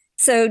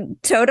 So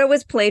Toto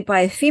was played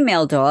by a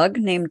female dog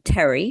named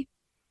Terry.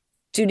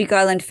 Judy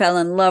Garland fell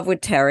in love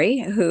with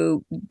Terry,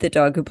 the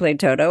dog who played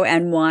Toto,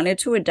 and wanted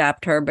to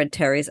adopt her, but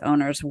Terry's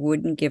owners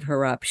wouldn't give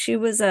her up. She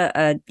was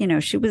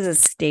she was a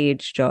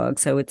stage dog,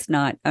 so it's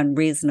not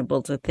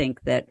unreasonable to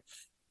think that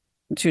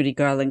Judy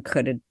Garland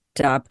could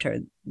adopt her.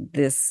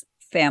 This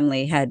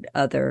family had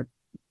other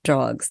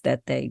dogs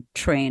that they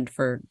trained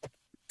for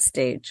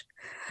stage.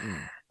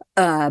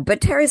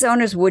 But Terry's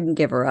owners wouldn't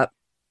give her up.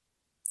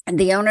 And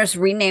the owners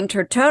renamed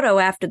her Toto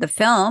after the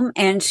film,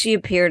 and she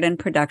appeared in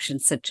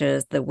productions such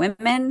as The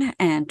Women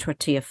and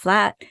Tortilla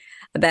Flat,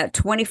 about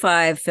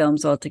 25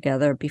 films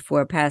altogether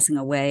before passing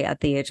away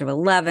at the age of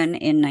 11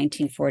 in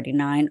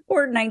 1949 or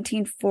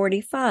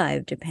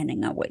 1945,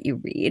 depending on what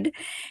you read.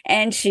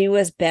 And she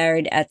was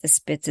buried at the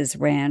Spitz's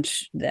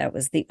Ranch, that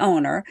was the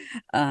owner,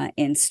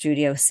 in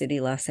Studio City,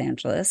 Los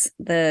Angeles.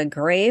 The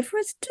grave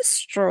was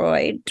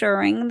destroyed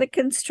during the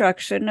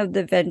construction of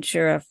the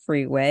Ventura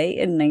Freeway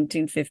in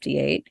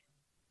 1958.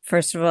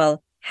 First of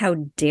all, how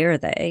dare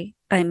they?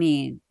 I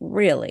mean,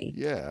 really?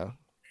 Yeah.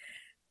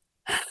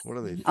 What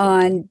are they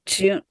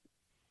thinking?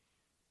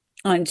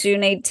 On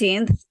June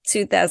 18th,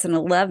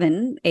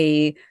 2011,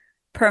 a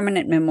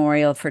permanent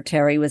memorial for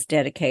Terry was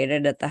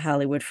dedicated at the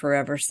Hollywood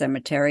Forever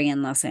Cemetery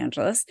in Los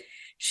Angeles.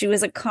 She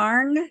was a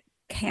Cairn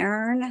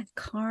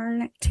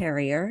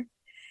Terrier.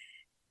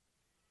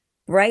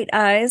 Bright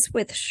Eyes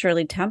with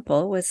Shirley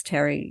Temple was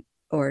Terry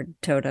or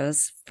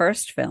Toto's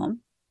first film.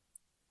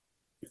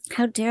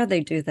 How dare they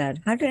do that?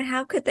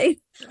 How could they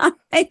not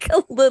make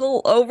a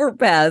little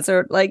overpass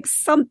or like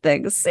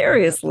something?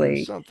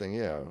 Seriously. Something,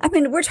 yeah. I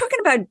mean, we're talking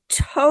about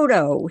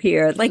Toto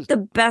here, like the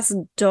best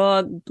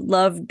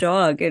loved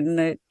dog in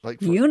the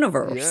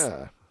universe.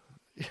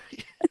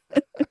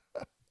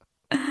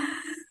 Yeah.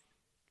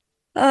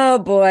 Oh,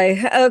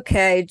 boy.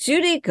 Okay.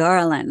 Judy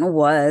Garland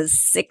was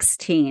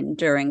 16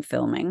 during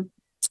filming.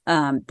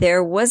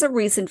 There was a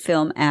recent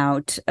film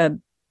out,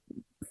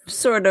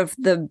 sort of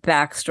the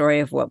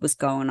backstory of what was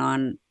going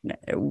on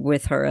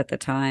with her at the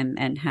time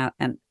and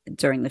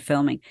during the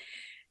filming.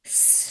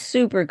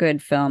 Super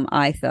good film,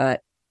 I thought.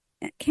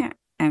 I can't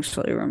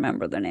actually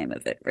remember the name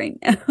of it right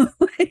now,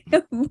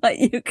 but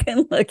you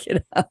can look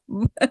it up.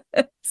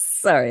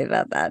 Sorry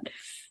about that.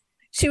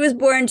 She was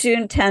born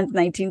June 10th,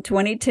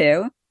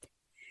 1922.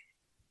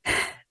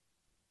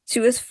 She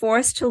was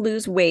forced to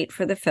lose weight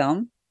for the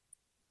film.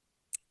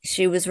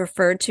 She was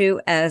referred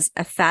to as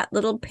a fat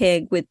little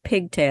pig with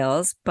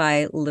pigtails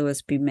by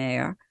Louis B.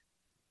 Mayer.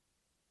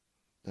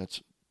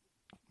 That's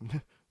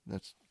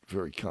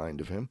very kind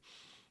of him.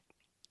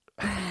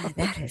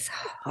 That is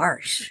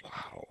harsh.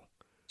 Wow.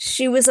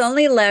 She was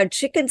only allowed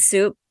chicken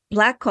soup,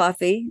 black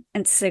coffee,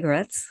 and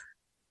cigarettes.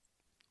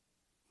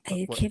 Are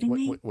you kidding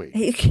me? Wait. Are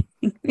you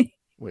kidding me?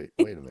 Wait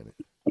a minute.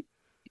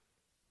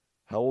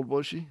 How old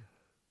was she?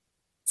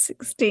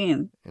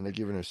 16. And they're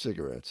giving her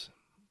cigarettes.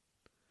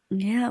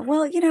 Yeah,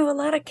 well, a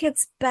lot of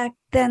kids back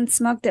then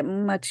smoked at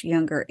much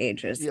younger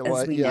ages,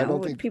 as we know. I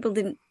don't think people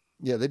didn't.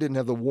 Yeah, they didn't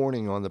have the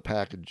warning on the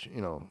package.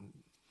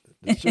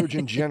 The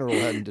Surgeon General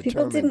hadn't determined.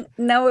 People didn't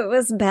know it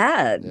was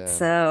bad,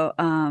 so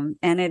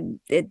and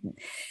it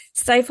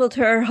stifled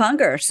her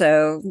hunger,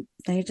 so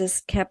they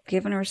just kept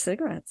giving her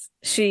cigarettes.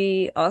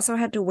 She also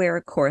had to wear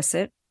a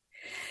corset.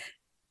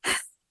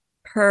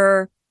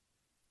 Her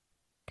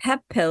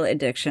pep pill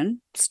addiction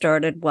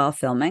started while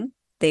filming.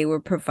 They were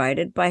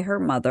provided by her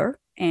mother,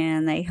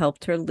 and they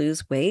helped her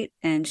lose weight,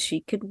 and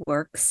she could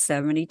work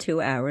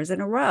 72 hours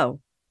in a row.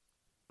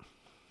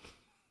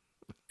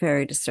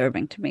 Very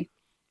disturbing to me.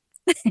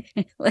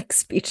 Like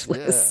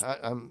speechless.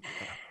 Yeah,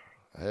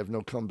 I have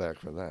no comeback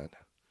for that.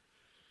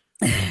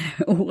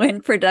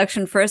 When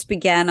production first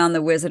began on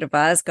The Wizard of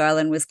Oz,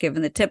 Garland was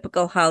given the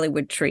typical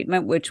Hollywood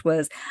treatment, which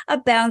was a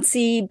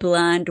bouncy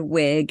blonde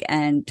wig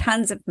and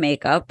tons of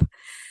makeup.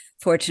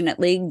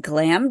 Fortunately,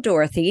 Glam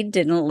Dorothy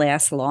didn't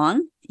last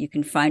long. You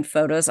can find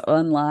photos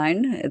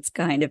online. It's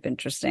kind of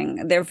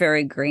interesting. They're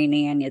very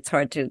grainy, and it's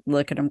hard to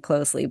look at them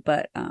closely,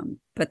 but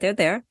they're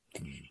there.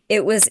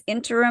 It was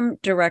interim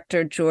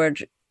director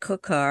George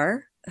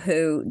Cukor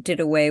who did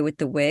away with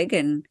the wig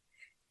and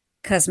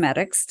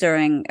cosmetics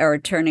turning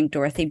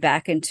Dorothy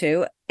back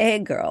into a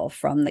girl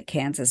from the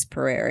Kansas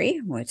Prairie,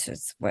 which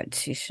is what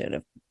she should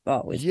have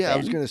always been. I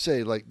was going to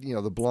say,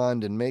 the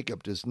blonde and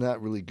makeup does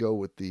not really go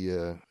with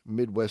the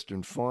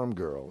Midwestern farm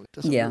girl. It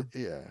doesn't.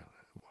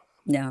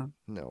 Yeah.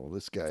 No,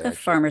 this guy. A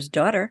farmer's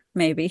daughter,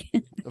 maybe.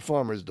 The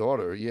farmer's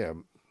daughter, yeah.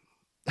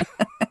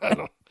 I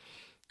don't.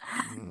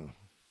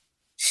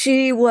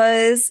 She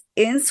was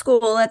in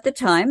school at the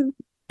time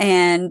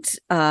and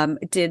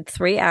did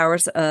 3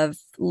 hours of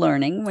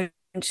learning when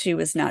she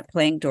was not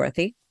playing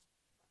Dorothy.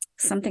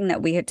 Something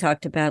that we had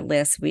talked about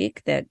last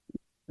week that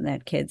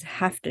kids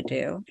have to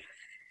do.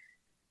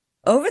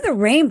 Over the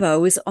Rainbow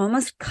was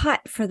almost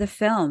cut from the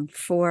film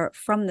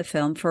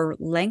for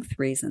length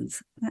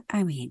reasons.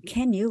 I mean,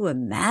 can you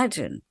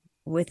imagine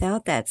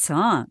without that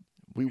song?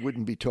 We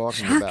wouldn't be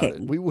talking about it.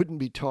 Shocking. We wouldn't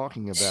be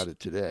talking about it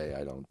today,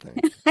 I don't think.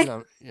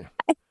 Yeah.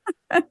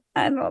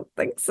 I don't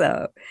think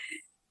so.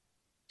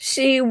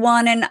 She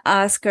won an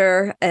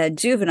Oscar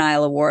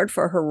Juvenile Award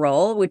for her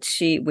role,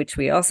 which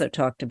we also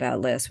talked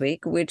about last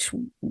week, which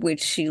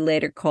she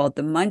later called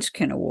the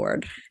Munchkin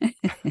Award.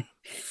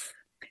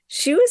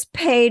 She was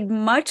paid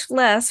much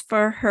less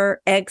for her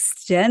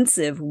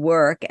extensive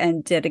work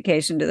and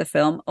dedication to the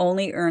film,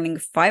 only earning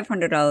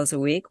 $500 a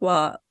week,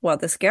 while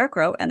the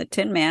Scarecrow and the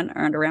Tin Man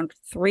earned around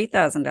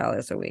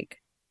 $3,000 a week.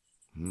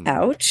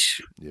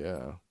 Ouch.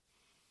 Yeah.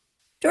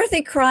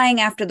 Dorothy, crying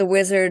after the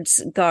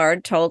wizard's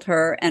guard told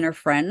her and her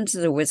friends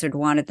the wizard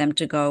wanted them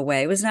to go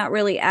away, was not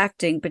really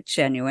acting, but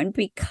genuine,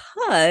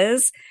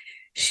 because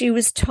she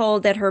was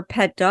told that her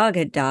pet dog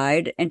had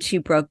died, and she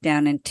broke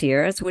down in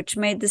tears, which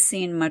made the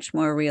scene much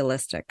more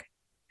realistic.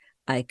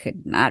 I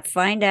could not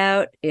find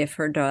out if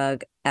her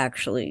dog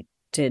actually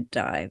did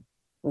die,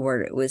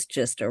 or it was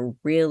just a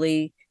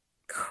really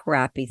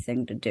crappy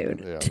thing to do.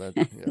 Yeah,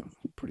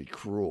 pretty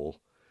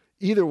cruel.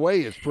 Either way,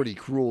 it's pretty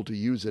cruel to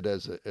use it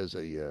as a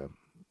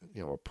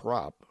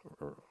prop.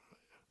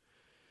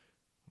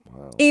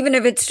 Wow. Even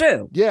if it's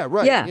true. Yeah,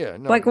 right. Yeah.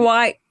 No, like,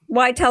 why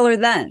tell her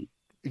then?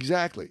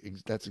 Exactly.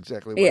 That's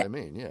exactly what I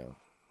mean. Yeah.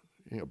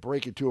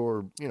 Break it to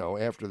her,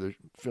 after the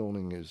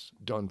filming is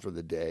done for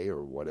the day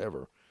or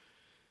whatever.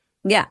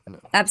 Yeah,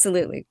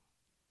 absolutely.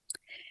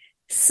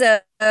 So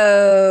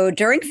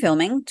during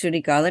filming,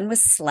 Judy Garland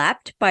was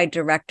slapped by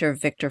director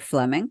Victor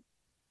Fleming.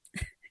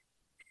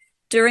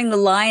 During the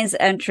lion's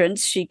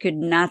entrance, she could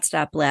not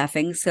stop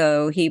laughing,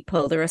 so he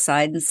pulled her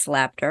aside and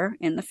slapped her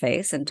in the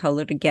face and told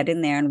her to get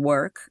in there and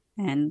work.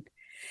 And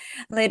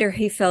later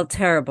he felt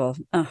terrible.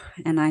 Oh,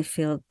 and I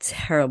feel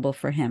terrible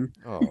for him.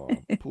 Oh,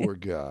 poor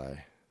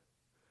guy.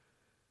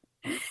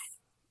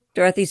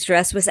 Dorothy's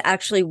dress was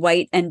actually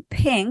white and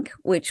pink,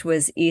 which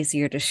was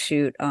easier to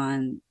shoot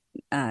on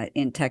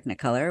in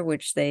Technicolor,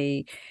 which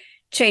they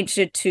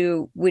used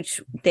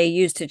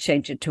to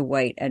change it to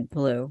white and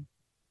blue.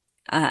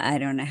 I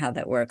don't know how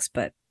that works,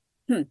 but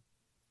who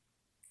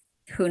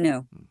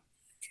knew?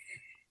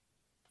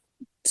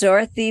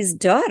 Dorothy's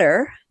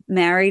daughter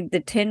married the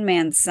Tin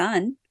Man's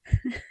son.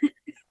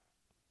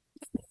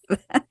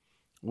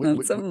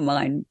 That's a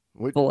mind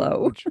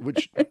blow.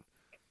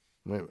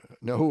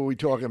 Now, who are we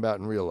talking about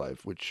in real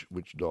life? Which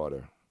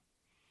daughter?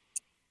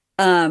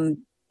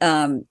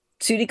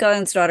 Judy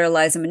Garland's daughter,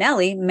 Liza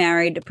Minnelli,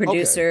 married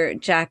producer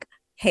Jack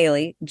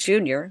Haley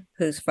Jr.,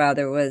 whose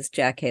father was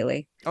Jack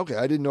Haley. Okay,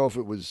 I didn't know if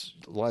it was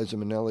Liza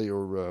Minnelli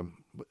or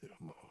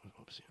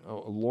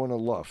Lorna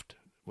Luft.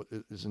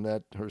 Isn't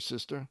that her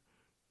sister?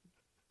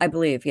 I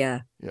believe,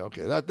 yeah. Yeah,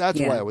 okay. That's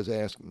why I was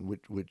asking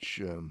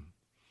which.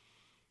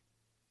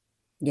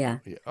 Yeah.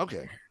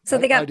 Okay. So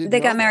they got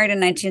married in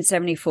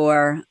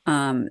 1974.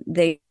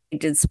 They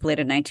did split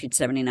in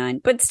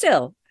 1979, but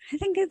still, I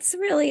think it's a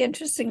really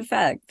interesting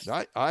fact.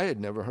 I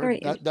had never heard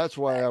that. That's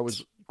why I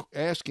was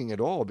asking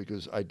it all,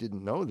 because I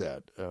didn't know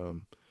that.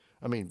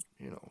 I mean,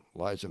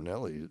 Liza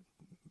Minnelli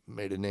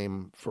made a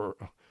name for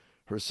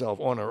herself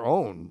on her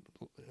own,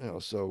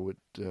 so it,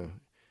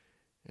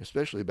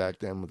 especially back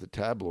then with the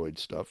tabloid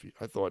stuff,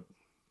 I thought,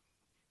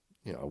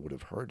 I would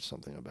have heard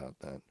something about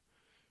that.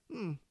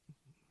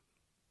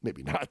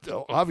 Maybe not,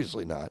 though.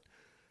 Obviously not.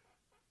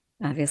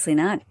 Obviously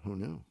not. Who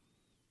knew?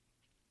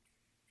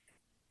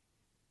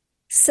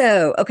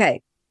 So,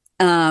 okay.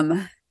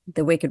 The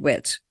Wicked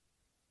Witch.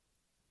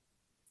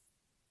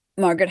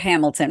 Margaret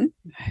Hamilton,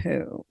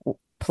 who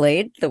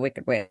played the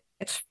Wicked Witch,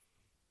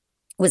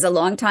 was a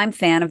longtime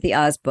fan of the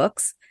Oz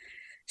books.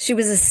 She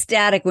was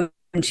ecstatic when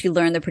she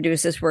learned the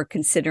producers were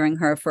considering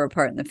her for a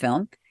part in the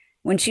film.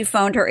 When she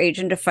phoned her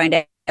agent to find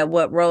out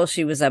what role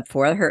she was up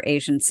for, her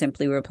agent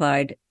simply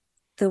replied,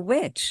 "The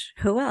witch.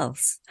 Who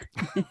else?"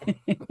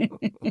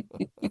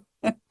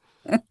 I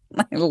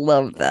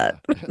love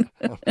that.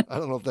 I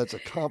don't know if that's a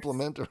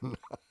compliment or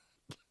not.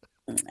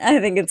 I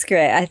think it's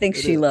great. I think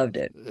she loved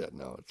it. Yeah,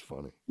 no, it's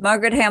funny.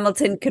 Margaret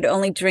Hamilton could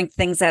only drink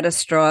things out of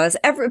straws.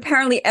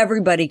 Apparently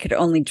everybody could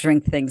only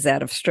drink things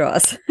out of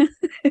straws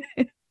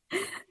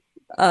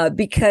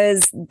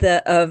because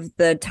of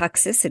the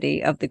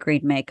toxicity of the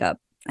green makeup.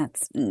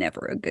 That's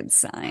never a good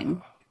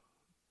sign.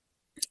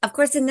 Of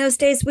course, in those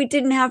days, we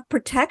didn't have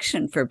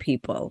protection for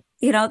people.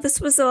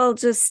 This was all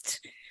just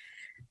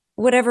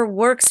whatever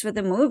works for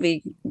the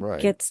movie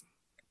gets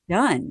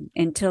done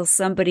until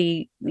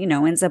somebody,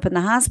 ends up in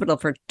the hospital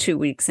for 2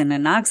 weeks in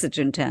an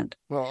oxygen tent.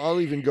 Well,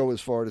 I'll even go as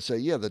far to say,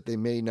 that they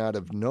may not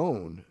have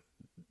known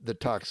the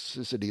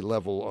toxicity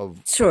level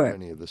of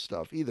any of the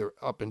stuff, either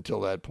up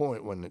until that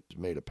point when it's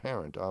made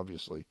apparent,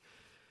 obviously.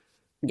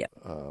 Yeah.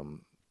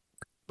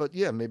 But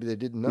maybe they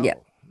didn't know. Yeah.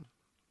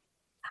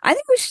 I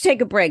think we should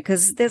take a break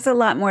because there's a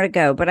lot more to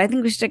go, but I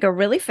think we should take a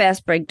really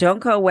fast break. Don't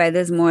go away.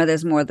 There's more.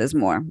 This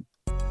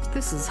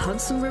is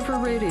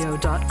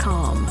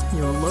HudsonRiverRadio.com,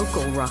 your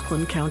local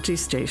Rockland County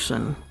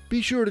station.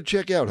 Be sure to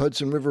check out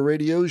Hudson River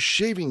Radio's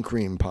Shaving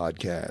Cream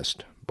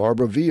podcast.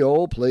 Barbara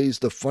Viol plays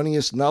the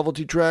funniest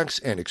novelty tracks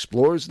and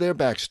explores their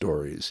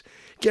backstories,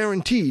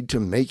 guaranteed to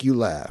make you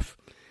laugh.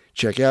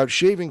 Check out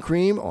Shaving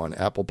Cream on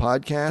Apple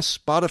Podcasts,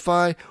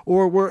 Spotify,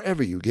 or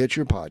wherever you get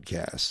your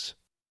podcasts.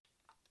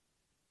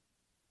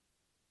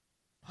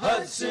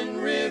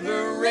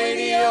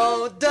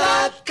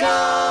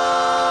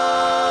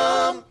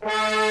 HudsonRiverRadio.com.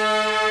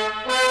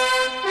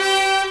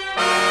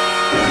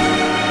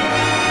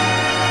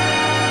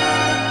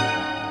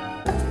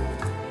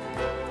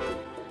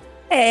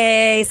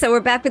 Hey, so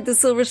we're back with the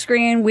silver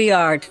screen. We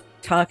are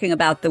talking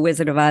about The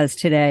Wizard of Oz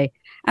today.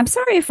 I'm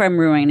sorry if I'm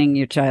ruining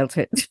your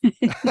childhood.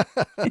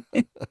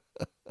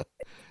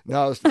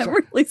 No, I'm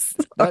really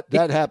sorry.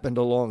 That happened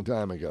a long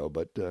time ago,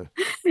 but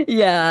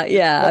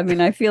yeah. I mean,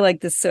 I feel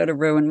like this sort of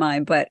ruined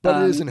mine, but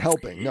it isn't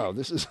helping. No,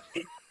 this is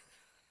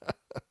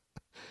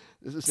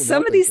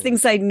some of these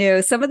things I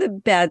knew, some of the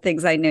bad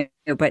things I knew,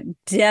 but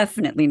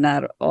definitely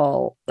not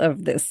all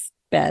of this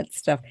bad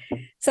stuff.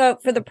 So,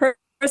 for the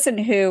person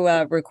who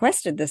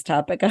requested this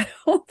topic, I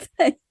hope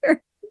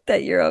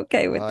that you're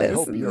okay with this. I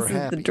hope you're this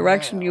happy is the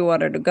direction now. you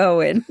wanted to go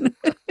in.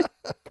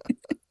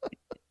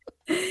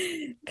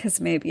 Because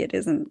maybe it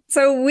isn't.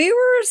 So we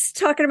were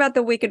talking about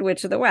the Wicked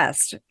Witch of the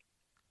West.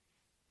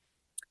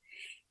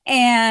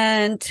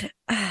 And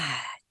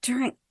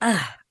during,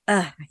 I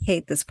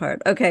hate this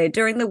part. Okay,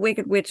 during the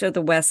Wicked Witch of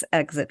the West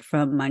exit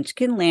from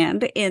Munchkin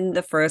Land in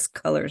the first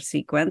color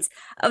sequence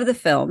of the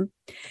film,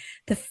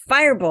 the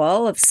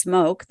fireball of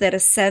smoke that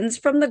ascends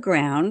from the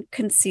ground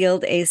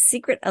concealed a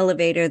secret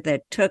elevator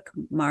that took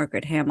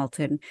Margaret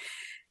Hamilton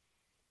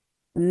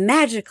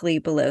magically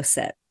below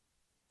set.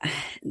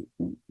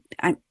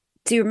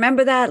 Do you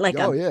remember that? Like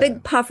yeah.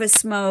 big puff of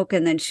smoke,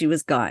 and then she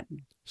was gone.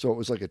 So it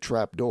was like a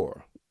trap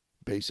door,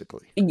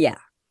 basically. Yeah.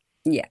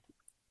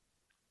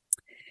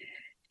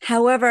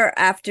 However,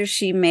 after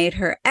she made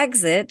her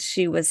exit,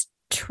 she was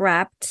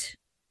trapped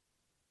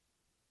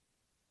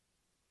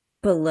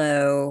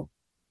below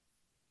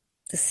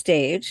the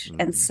stage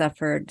and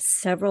suffered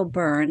several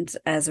burns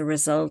as a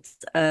result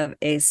of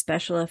a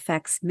special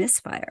effects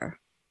misfire.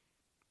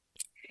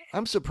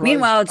 I'm surprised.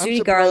 Meanwhile,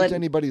 Judy Garland.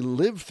 Anybody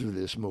lived through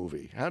this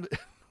movie? How did...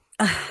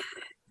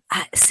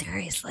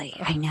 Seriously,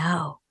 I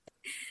know.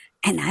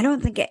 And I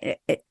don't think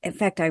in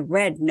fact, I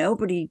read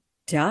nobody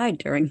died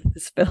during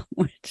this film,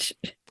 which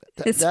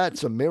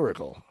that's a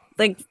miracle.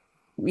 Like,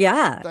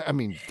 yeah. I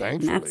mean,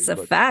 thankfully. That's a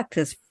fact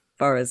as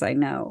far as I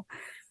know.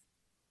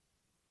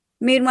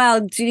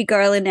 Meanwhile, Judy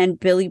Garland and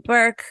Billy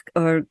Burke,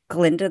 or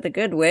Glinda the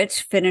Good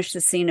Witch, finished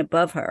the scene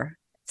above her.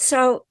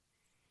 So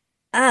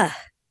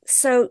this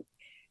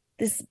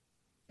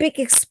big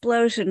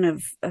explosion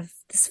of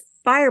this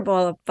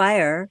fireball of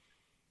fire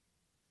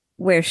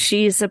where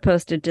she's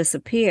supposed to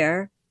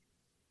disappear,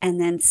 and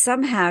then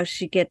somehow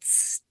she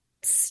gets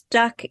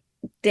stuck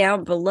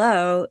down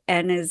below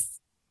and is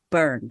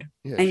burned.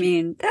 Yeah, I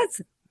mean,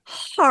 that's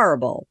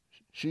horrible.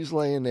 She's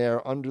laying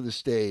there under the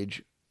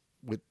stage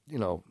with,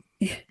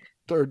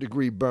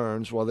 third-degree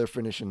burns while they're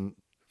finishing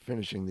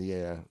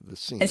the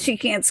scene. And she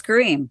can't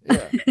scream.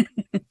 Yeah.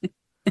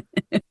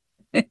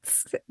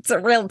 It's a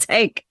real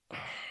take.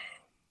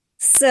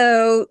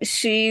 So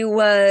she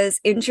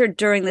was injured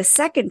during the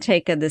second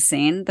take of the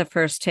scene. The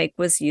first take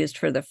was used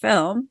for the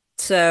film.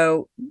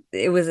 So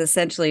it was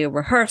essentially a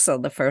rehearsal,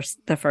 the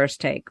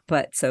first take.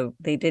 But so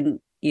they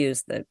didn't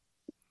use the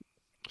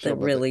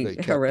really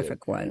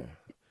horrific one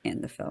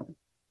in the film.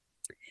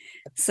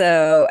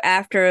 So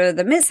after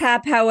the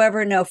mishap,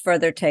 however, no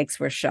further takes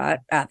were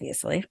shot,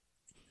 obviously.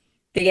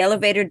 The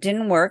elevator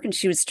didn't work and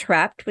she was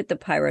trapped with the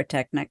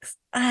pyrotechnics.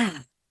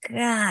 Ah,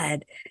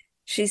 God.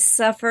 She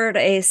suffered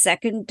a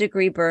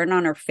second-degree burn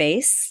on her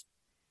face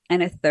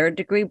and a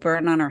third-degree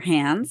burn on her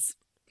hands.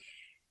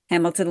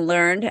 Hamilton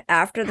learned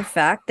after the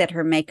fact that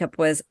her makeup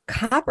was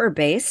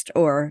copper-based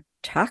or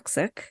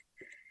toxic,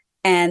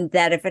 and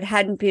that if it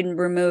hadn't been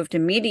removed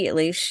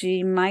immediately,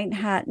 she might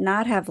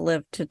not have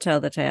lived to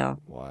tell the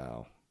tale.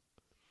 Wow.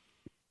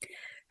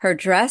 Her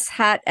dress,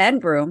 hat,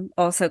 and broom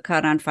also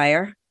caught on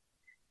fire.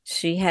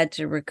 She had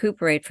to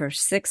recuperate for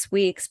 6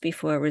 weeks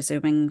before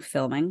resuming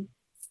filming.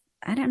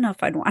 I don't know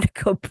if I'd want to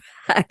go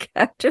back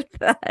after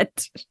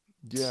that.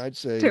 Yeah, I'd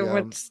say too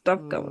much stuff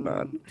going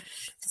on.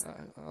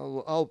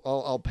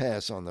 I'll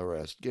pass on the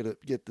rest.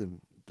 Get the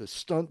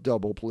stunt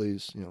double,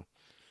 please.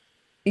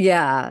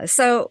 Yeah.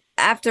 So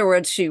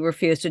afterwards, she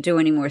refused to do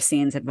any more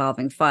scenes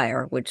involving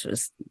fire, which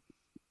was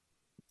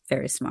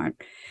very smart.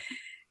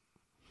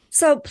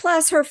 So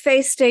plus her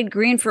face stayed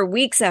green for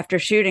weeks after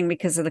shooting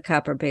because of the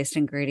copper-based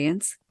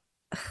ingredients.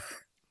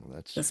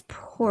 Well, this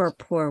poor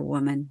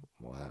woman.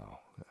 Wow.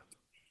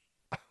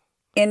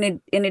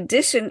 In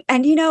addition,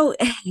 and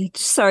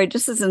sorry,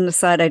 just as an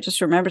aside, I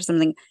just remembered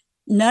something.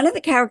 None of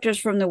the characters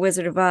from The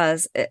Wizard of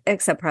Oz,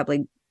 except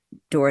probably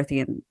Dorothy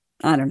and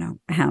I don't know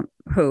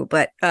who,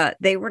 but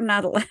they were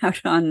not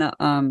allowed on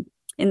the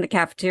in the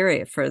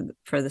cafeteria for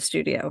the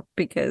studio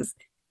because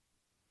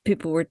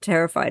people were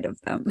terrified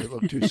of them. They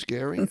look too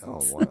scary.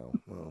 Oh wow!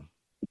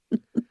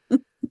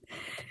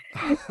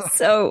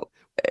 So,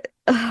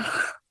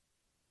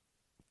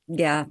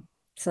 yeah,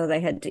 so they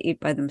had to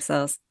eat by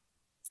themselves.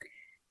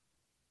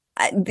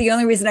 The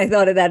only reason I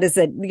thought of that is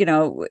that,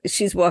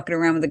 she's walking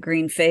around with a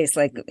green face,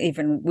 like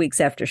even weeks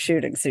after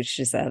shooting. So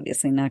she's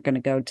obviously not going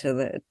to go to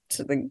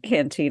the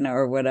cantina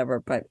or whatever.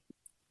 But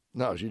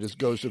no, she just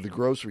goes to the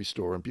grocery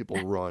store and people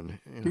run.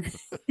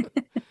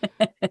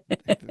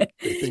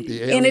 They think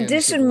the in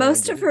addition,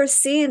 most of her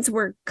scenes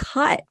were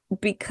cut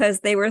because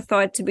they were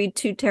thought to be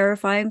too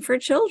terrifying for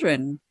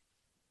children.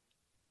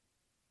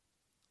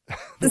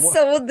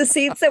 Some of the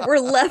scenes that were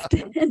left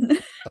in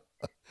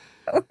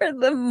were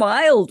the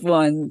mild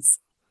ones.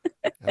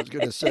 I was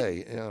going to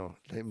say,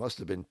 they must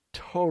have been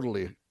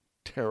totally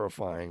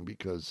terrifying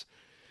because,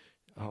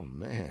 oh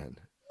man.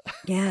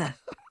 Yeah.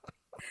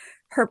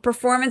 Her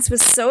performance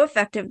was so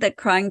effective that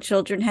crying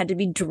children had to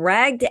be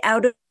dragged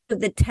out of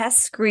the test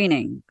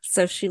screening.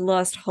 So she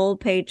lost whole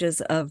pages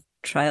of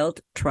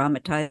child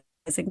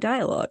traumatizing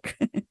dialogue.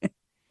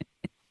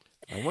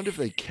 I wonder if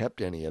they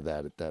kept any of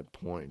that at that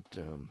point.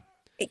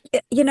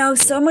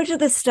 So much of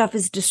this stuff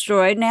is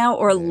destroyed now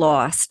or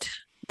lost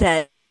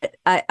that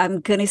I'm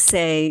going to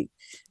say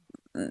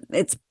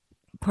it's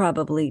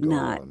probably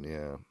not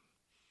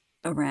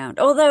around.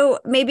 Although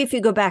maybe if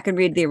you go back and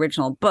read the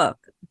original book,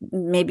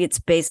 maybe it's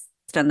based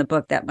on the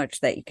book that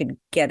much that you could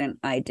get an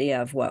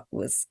idea of what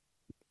was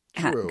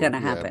going to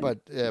happen.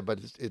 But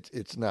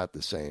it's not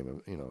the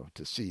same,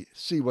 to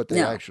see what they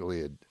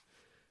actually had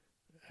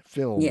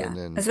filmed. Yeah, and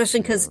then,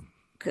 especially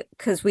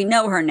because we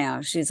know her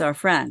now. She's our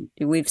friend.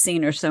 We've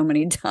seen her so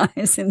many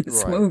times in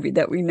this movie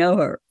that we know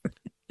her.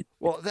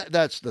 Well,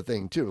 that's the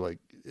thing too. Like,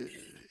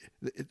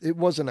 it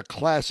wasn't a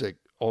classic,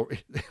 or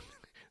it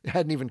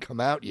hadn't even come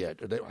out yet.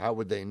 How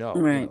would they know?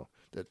 Right.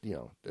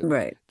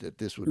 That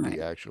this would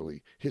be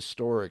actually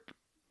historic,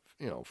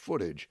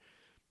 footage.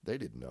 They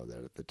didn't know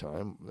that at the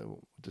time. They were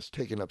just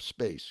taking up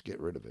space. Get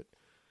rid of it.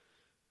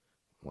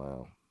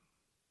 Wow.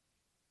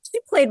 She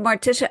played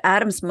Morticia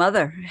Adams'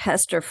 mother,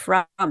 Hester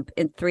Frump,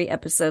 in 3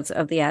 episodes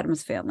of The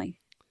Addams Family.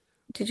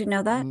 Did you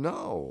know that?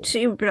 No.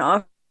 She'd been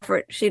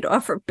offered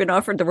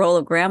the role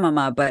of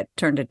Grandmama, but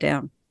turned it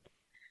down.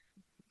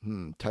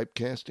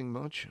 Typecasting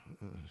much?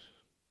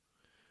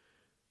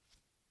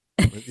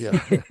 Yeah.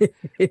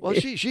 Well,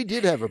 she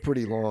did have a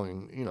pretty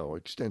long,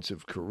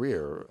 extensive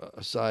career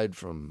aside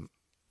from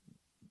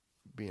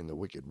being the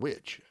Wicked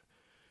Witch.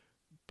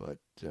 But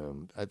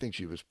I think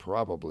she was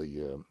probably,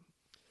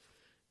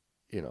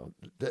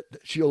 that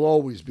she'll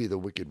always be the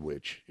Wicked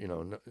Witch,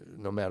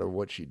 no matter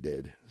what she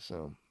did.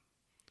 So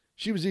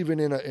she was even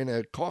in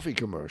a coffee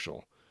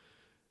commercial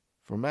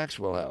for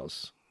Maxwell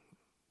House.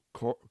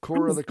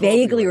 Cora the Coffee.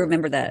 Vaguely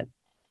remember that.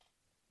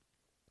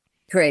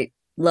 Great.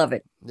 Love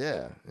it.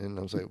 Yeah. And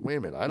I was like, wait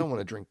a minute, I don't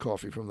want to drink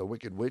coffee from the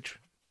Wicked Witch.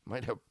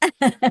 Might have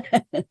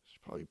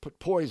probably put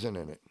poison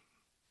in it.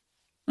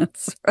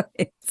 That's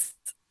right.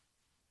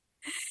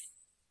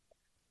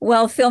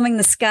 While filming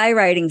the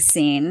skywriting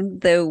scene,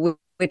 the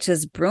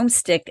witch's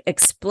broomstick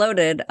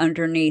exploded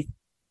underneath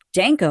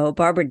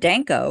Barbara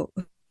Danko,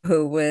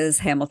 who was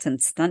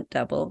Hamilton's stunt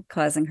double,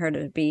 causing her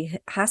to be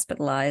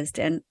hospitalized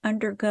and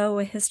undergo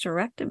a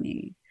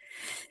hysterectomy.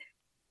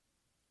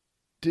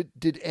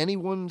 Did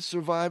anyone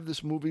survive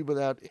this movie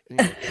without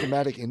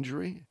traumatic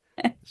injury?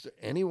 Is there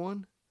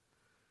anyone?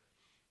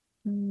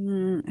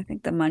 I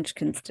think the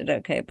Munchkins did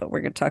okay, but we're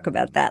going to talk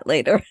about that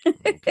later.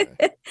 Okay.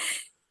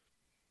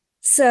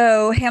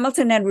 So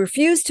Hamilton had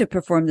refused to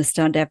perform the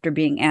stunt after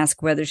being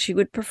asked whether she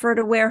would prefer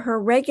to wear her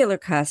regular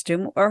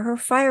costume or her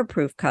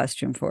fireproof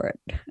costume for it.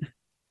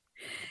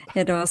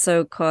 It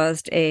also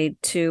caused a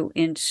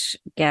 2-inch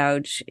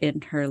gouge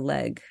in her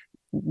leg,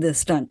 the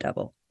stunt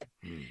double.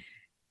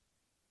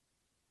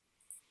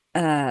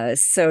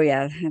 So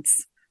yeah,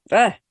 it's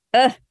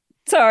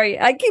sorry,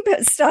 I keep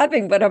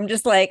stopping, but I'm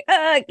just like,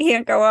 I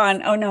can't go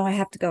on. Oh no, I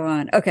have to go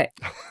on. Okay.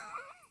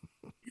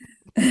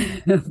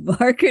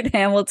 Margaret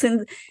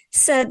Hamilton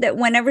said that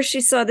whenever she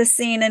saw the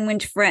scene in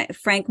which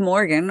Frank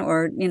Morgan,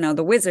 or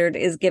the wizard,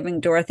 is giving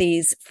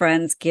Dorothy's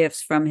friends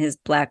gifts from his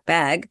black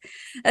bag,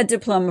 a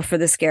diploma for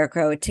the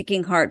Scarecrow, a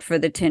ticking heart for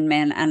the Tin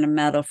Man, and a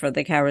medal for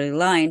the Cowardly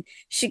Lion,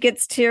 she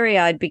gets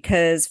teary-eyed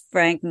because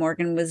Frank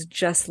Morgan was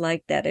just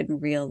like that in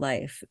real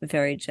life.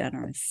 Very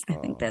generous. I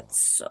think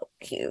that's so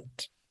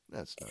cute.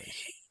 That's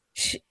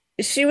nice.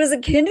 She was a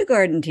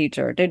kindergarten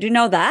teacher. Did you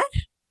know that?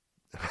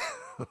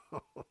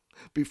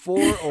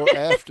 Before or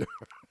after?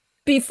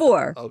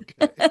 Before.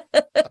 Okay.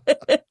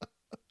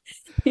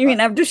 You mean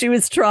after she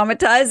was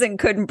traumatized and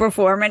couldn't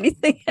perform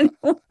anything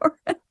anymore?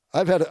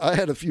 I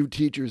had a few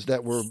teachers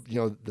that were,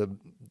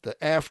 the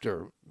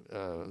after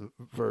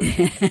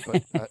version.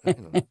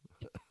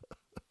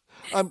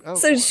 But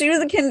so she was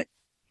a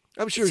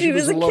I'm sure she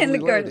was a lovely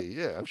lady.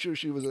 Yeah, I'm sure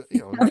she was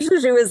I'm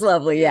sure she was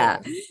lovely, yeah.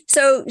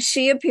 So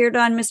she appeared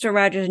on Mr.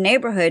 Rogers'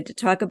 Neighborhood to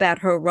talk about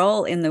her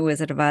role in The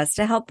Wizard of Oz,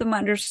 to help them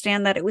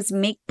understand that it was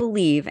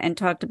make-believe, and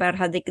talked about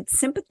how they could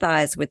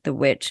sympathize with the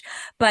witch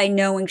by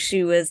knowing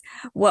she was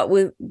what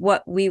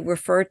we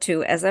refer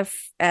to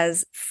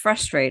as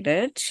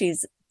frustrated.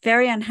 She's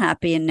very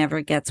unhappy and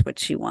never gets what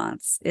she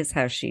wants, is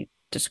how she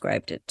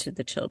described it to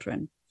the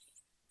children.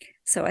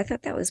 So I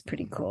thought that was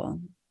pretty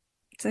cool.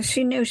 So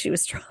she knew she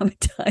was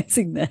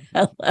traumatizing the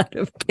hell out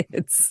of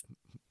kids.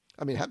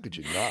 I mean, how could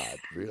you not,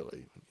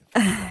 really?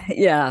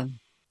 Yeah.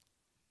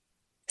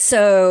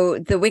 So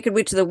The Wicked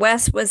Witch of the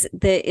West was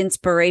the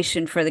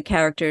inspiration for the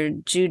character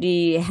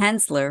Judy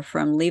Hensler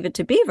from Leave It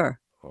to Beaver.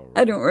 Right.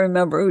 I don't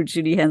remember who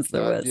Judy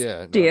Hensler was.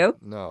 Yeah, do you?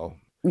 No.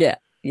 Yeah.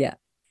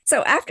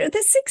 So after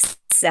the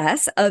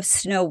success of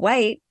Snow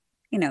White,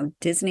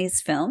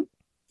 Disney's film,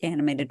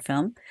 animated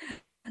film,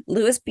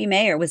 Louis B.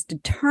 Mayer was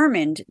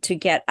determined to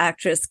get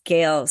actress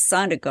Gail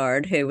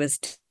Sondergaard, who was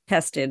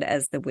tested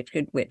as the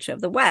Wicked Witch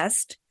of the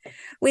West,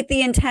 with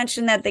the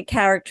intention that the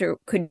character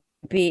could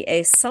be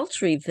a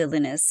sultry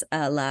villainess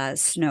a la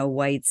Snow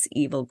White's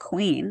evil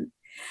queen.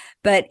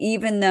 But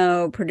even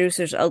though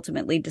producers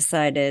ultimately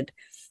decided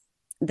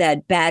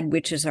that bad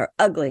witches are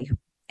ugly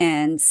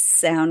and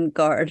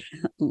Sondergaard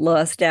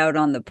lost out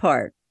on the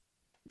part,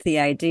 the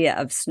idea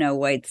of Snow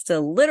White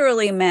still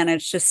literally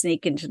managed to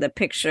sneak into the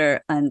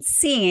picture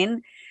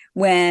unseen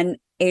when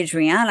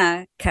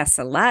Adriana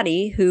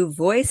Castellati, who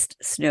voiced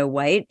Snow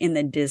White in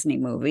the Disney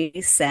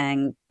movie,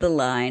 sang the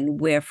line,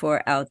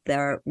 "Wherefore out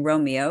there,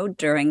 Romeo,"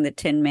 during the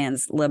Tin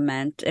Man's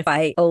lament, "If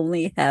I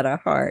only had a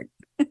heart."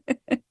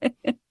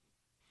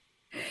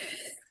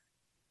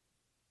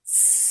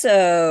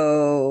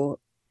 So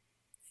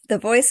the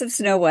voice of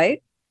Snow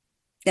White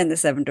and the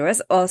Seven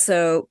Dwarfs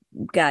also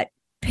got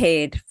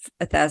paid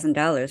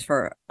 $1,000 for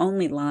her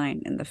only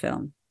line in the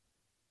film.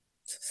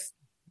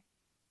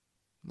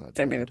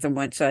 I mean, it's a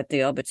one-shot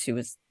deal, but she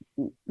was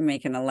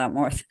making a lot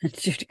more than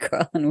Judy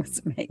Garland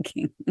was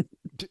making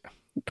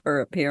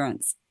per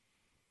appearance.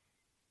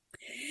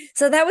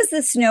 So that was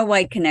the Snow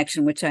White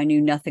connection, which I knew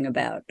nothing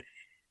about.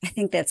 I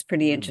think that's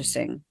pretty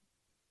interesting.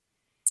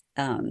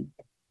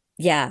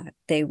 Yeah,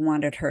 they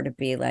wanted her to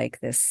be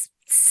like this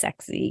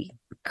sexy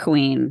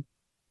queen.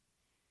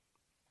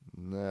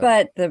 No.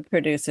 But the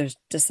producers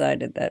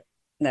decided that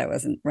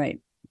wasn't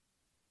right.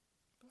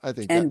 I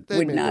think and they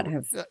would made not the,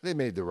 have. They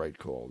made the right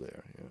call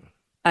there. Yeah.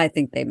 I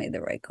think they made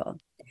the right call.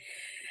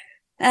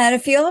 And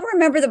if you all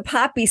remember the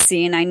poppy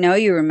scene, I know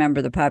you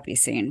remember the poppy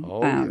scene.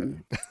 Oh, yeah.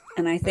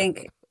 And I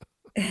think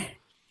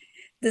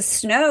the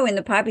snow in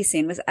the poppy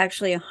scene was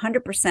actually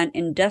 100%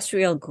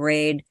 industrial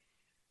grade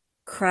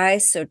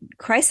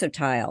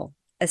chrysotile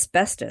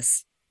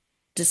asbestos,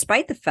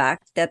 despite the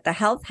fact that the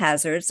health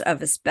hazards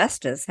of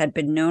asbestos had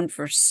been known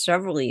for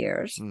several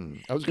years.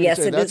 I was going to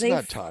say, that's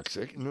not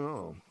toxic.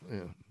 No.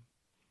 Yeah.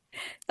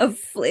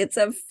 It's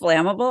a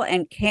flammable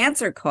and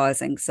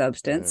cancer-causing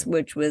substance,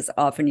 which was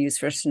often used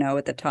for snow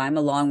at the time,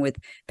 along with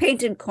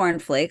painted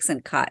cornflakes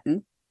and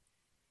cotton.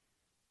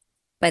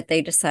 But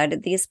they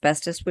decided the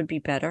asbestos would be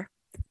better.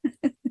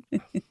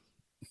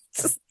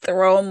 Just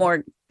throw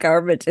more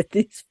garbage at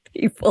these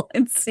people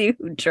and see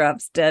who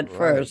drops dead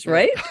first,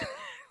 right?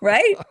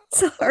 Right?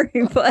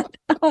 Sorry, but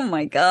oh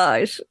my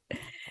gosh.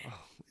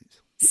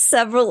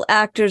 Several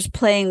actors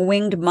playing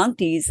winged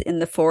monkeys in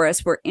the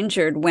forest were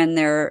injured when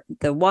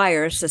the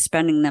wires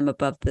suspending them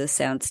above the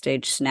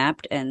soundstage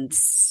snapped and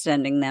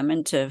sending them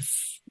into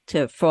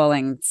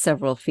falling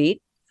several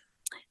feet.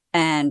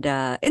 And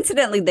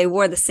incidentally, they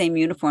wore the same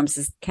uniforms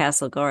as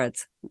castle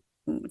guards,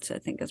 which I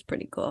think is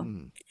pretty cool.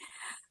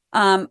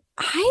 I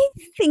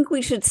think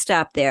we should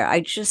stop there. I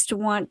just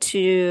want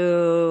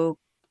to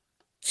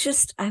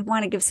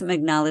give some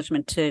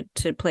acknowledgement to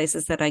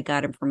places that I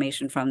got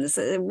information from. This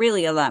is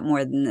really a lot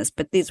more than this,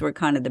 but these were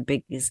kind of the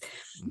biggies.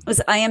 It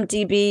was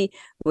IMDb,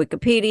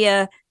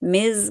 Wikipedia,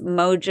 Ms.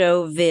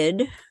 Mojo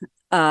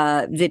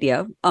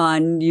video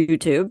on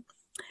YouTube,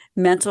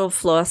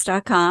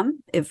 mentalfloss.com,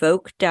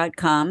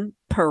 evoke.com,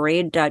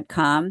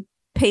 parade.com,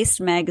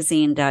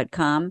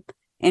 pastemagazine.com,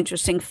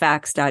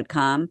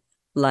 interestingfacts.com,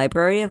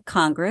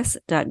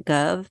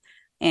 libraryofcongress.gov,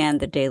 and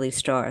the Daily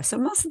Star. So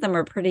most of them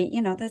are pretty,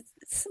 that's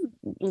some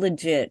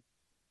legit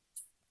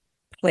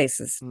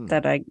places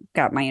that I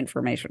got my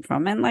information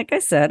from. And like I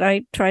said,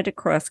 I tried to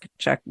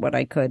cross-check what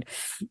I could.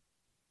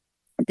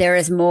 There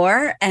is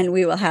more, and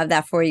we will have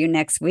that for you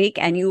next week.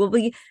 And you will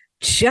be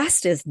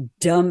just as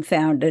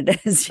dumbfounded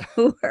as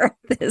you were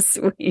this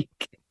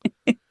week.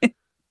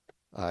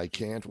 I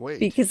can't wait.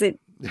 Because it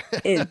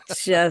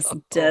just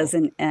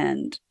doesn't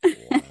end.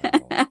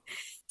 Wow.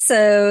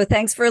 So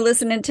thanks for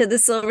listening to The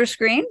Silver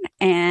Screen,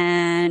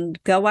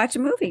 and go watch a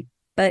movie.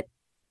 But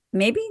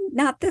maybe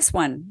not this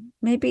one.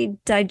 Maybe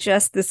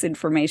digest this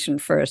information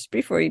first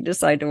before you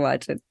decide to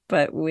watch it.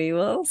 But we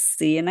will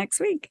see you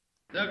next week.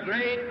 The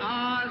great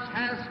Oz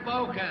has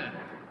spoken.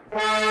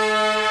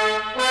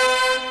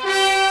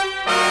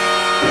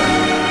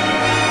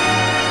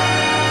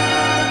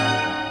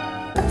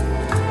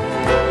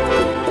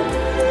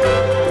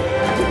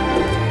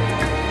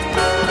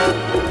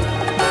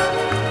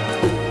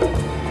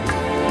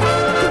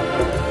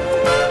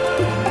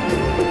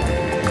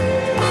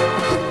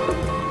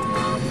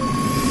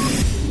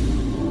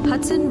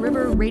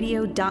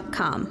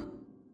 HudsonRiverRadio.com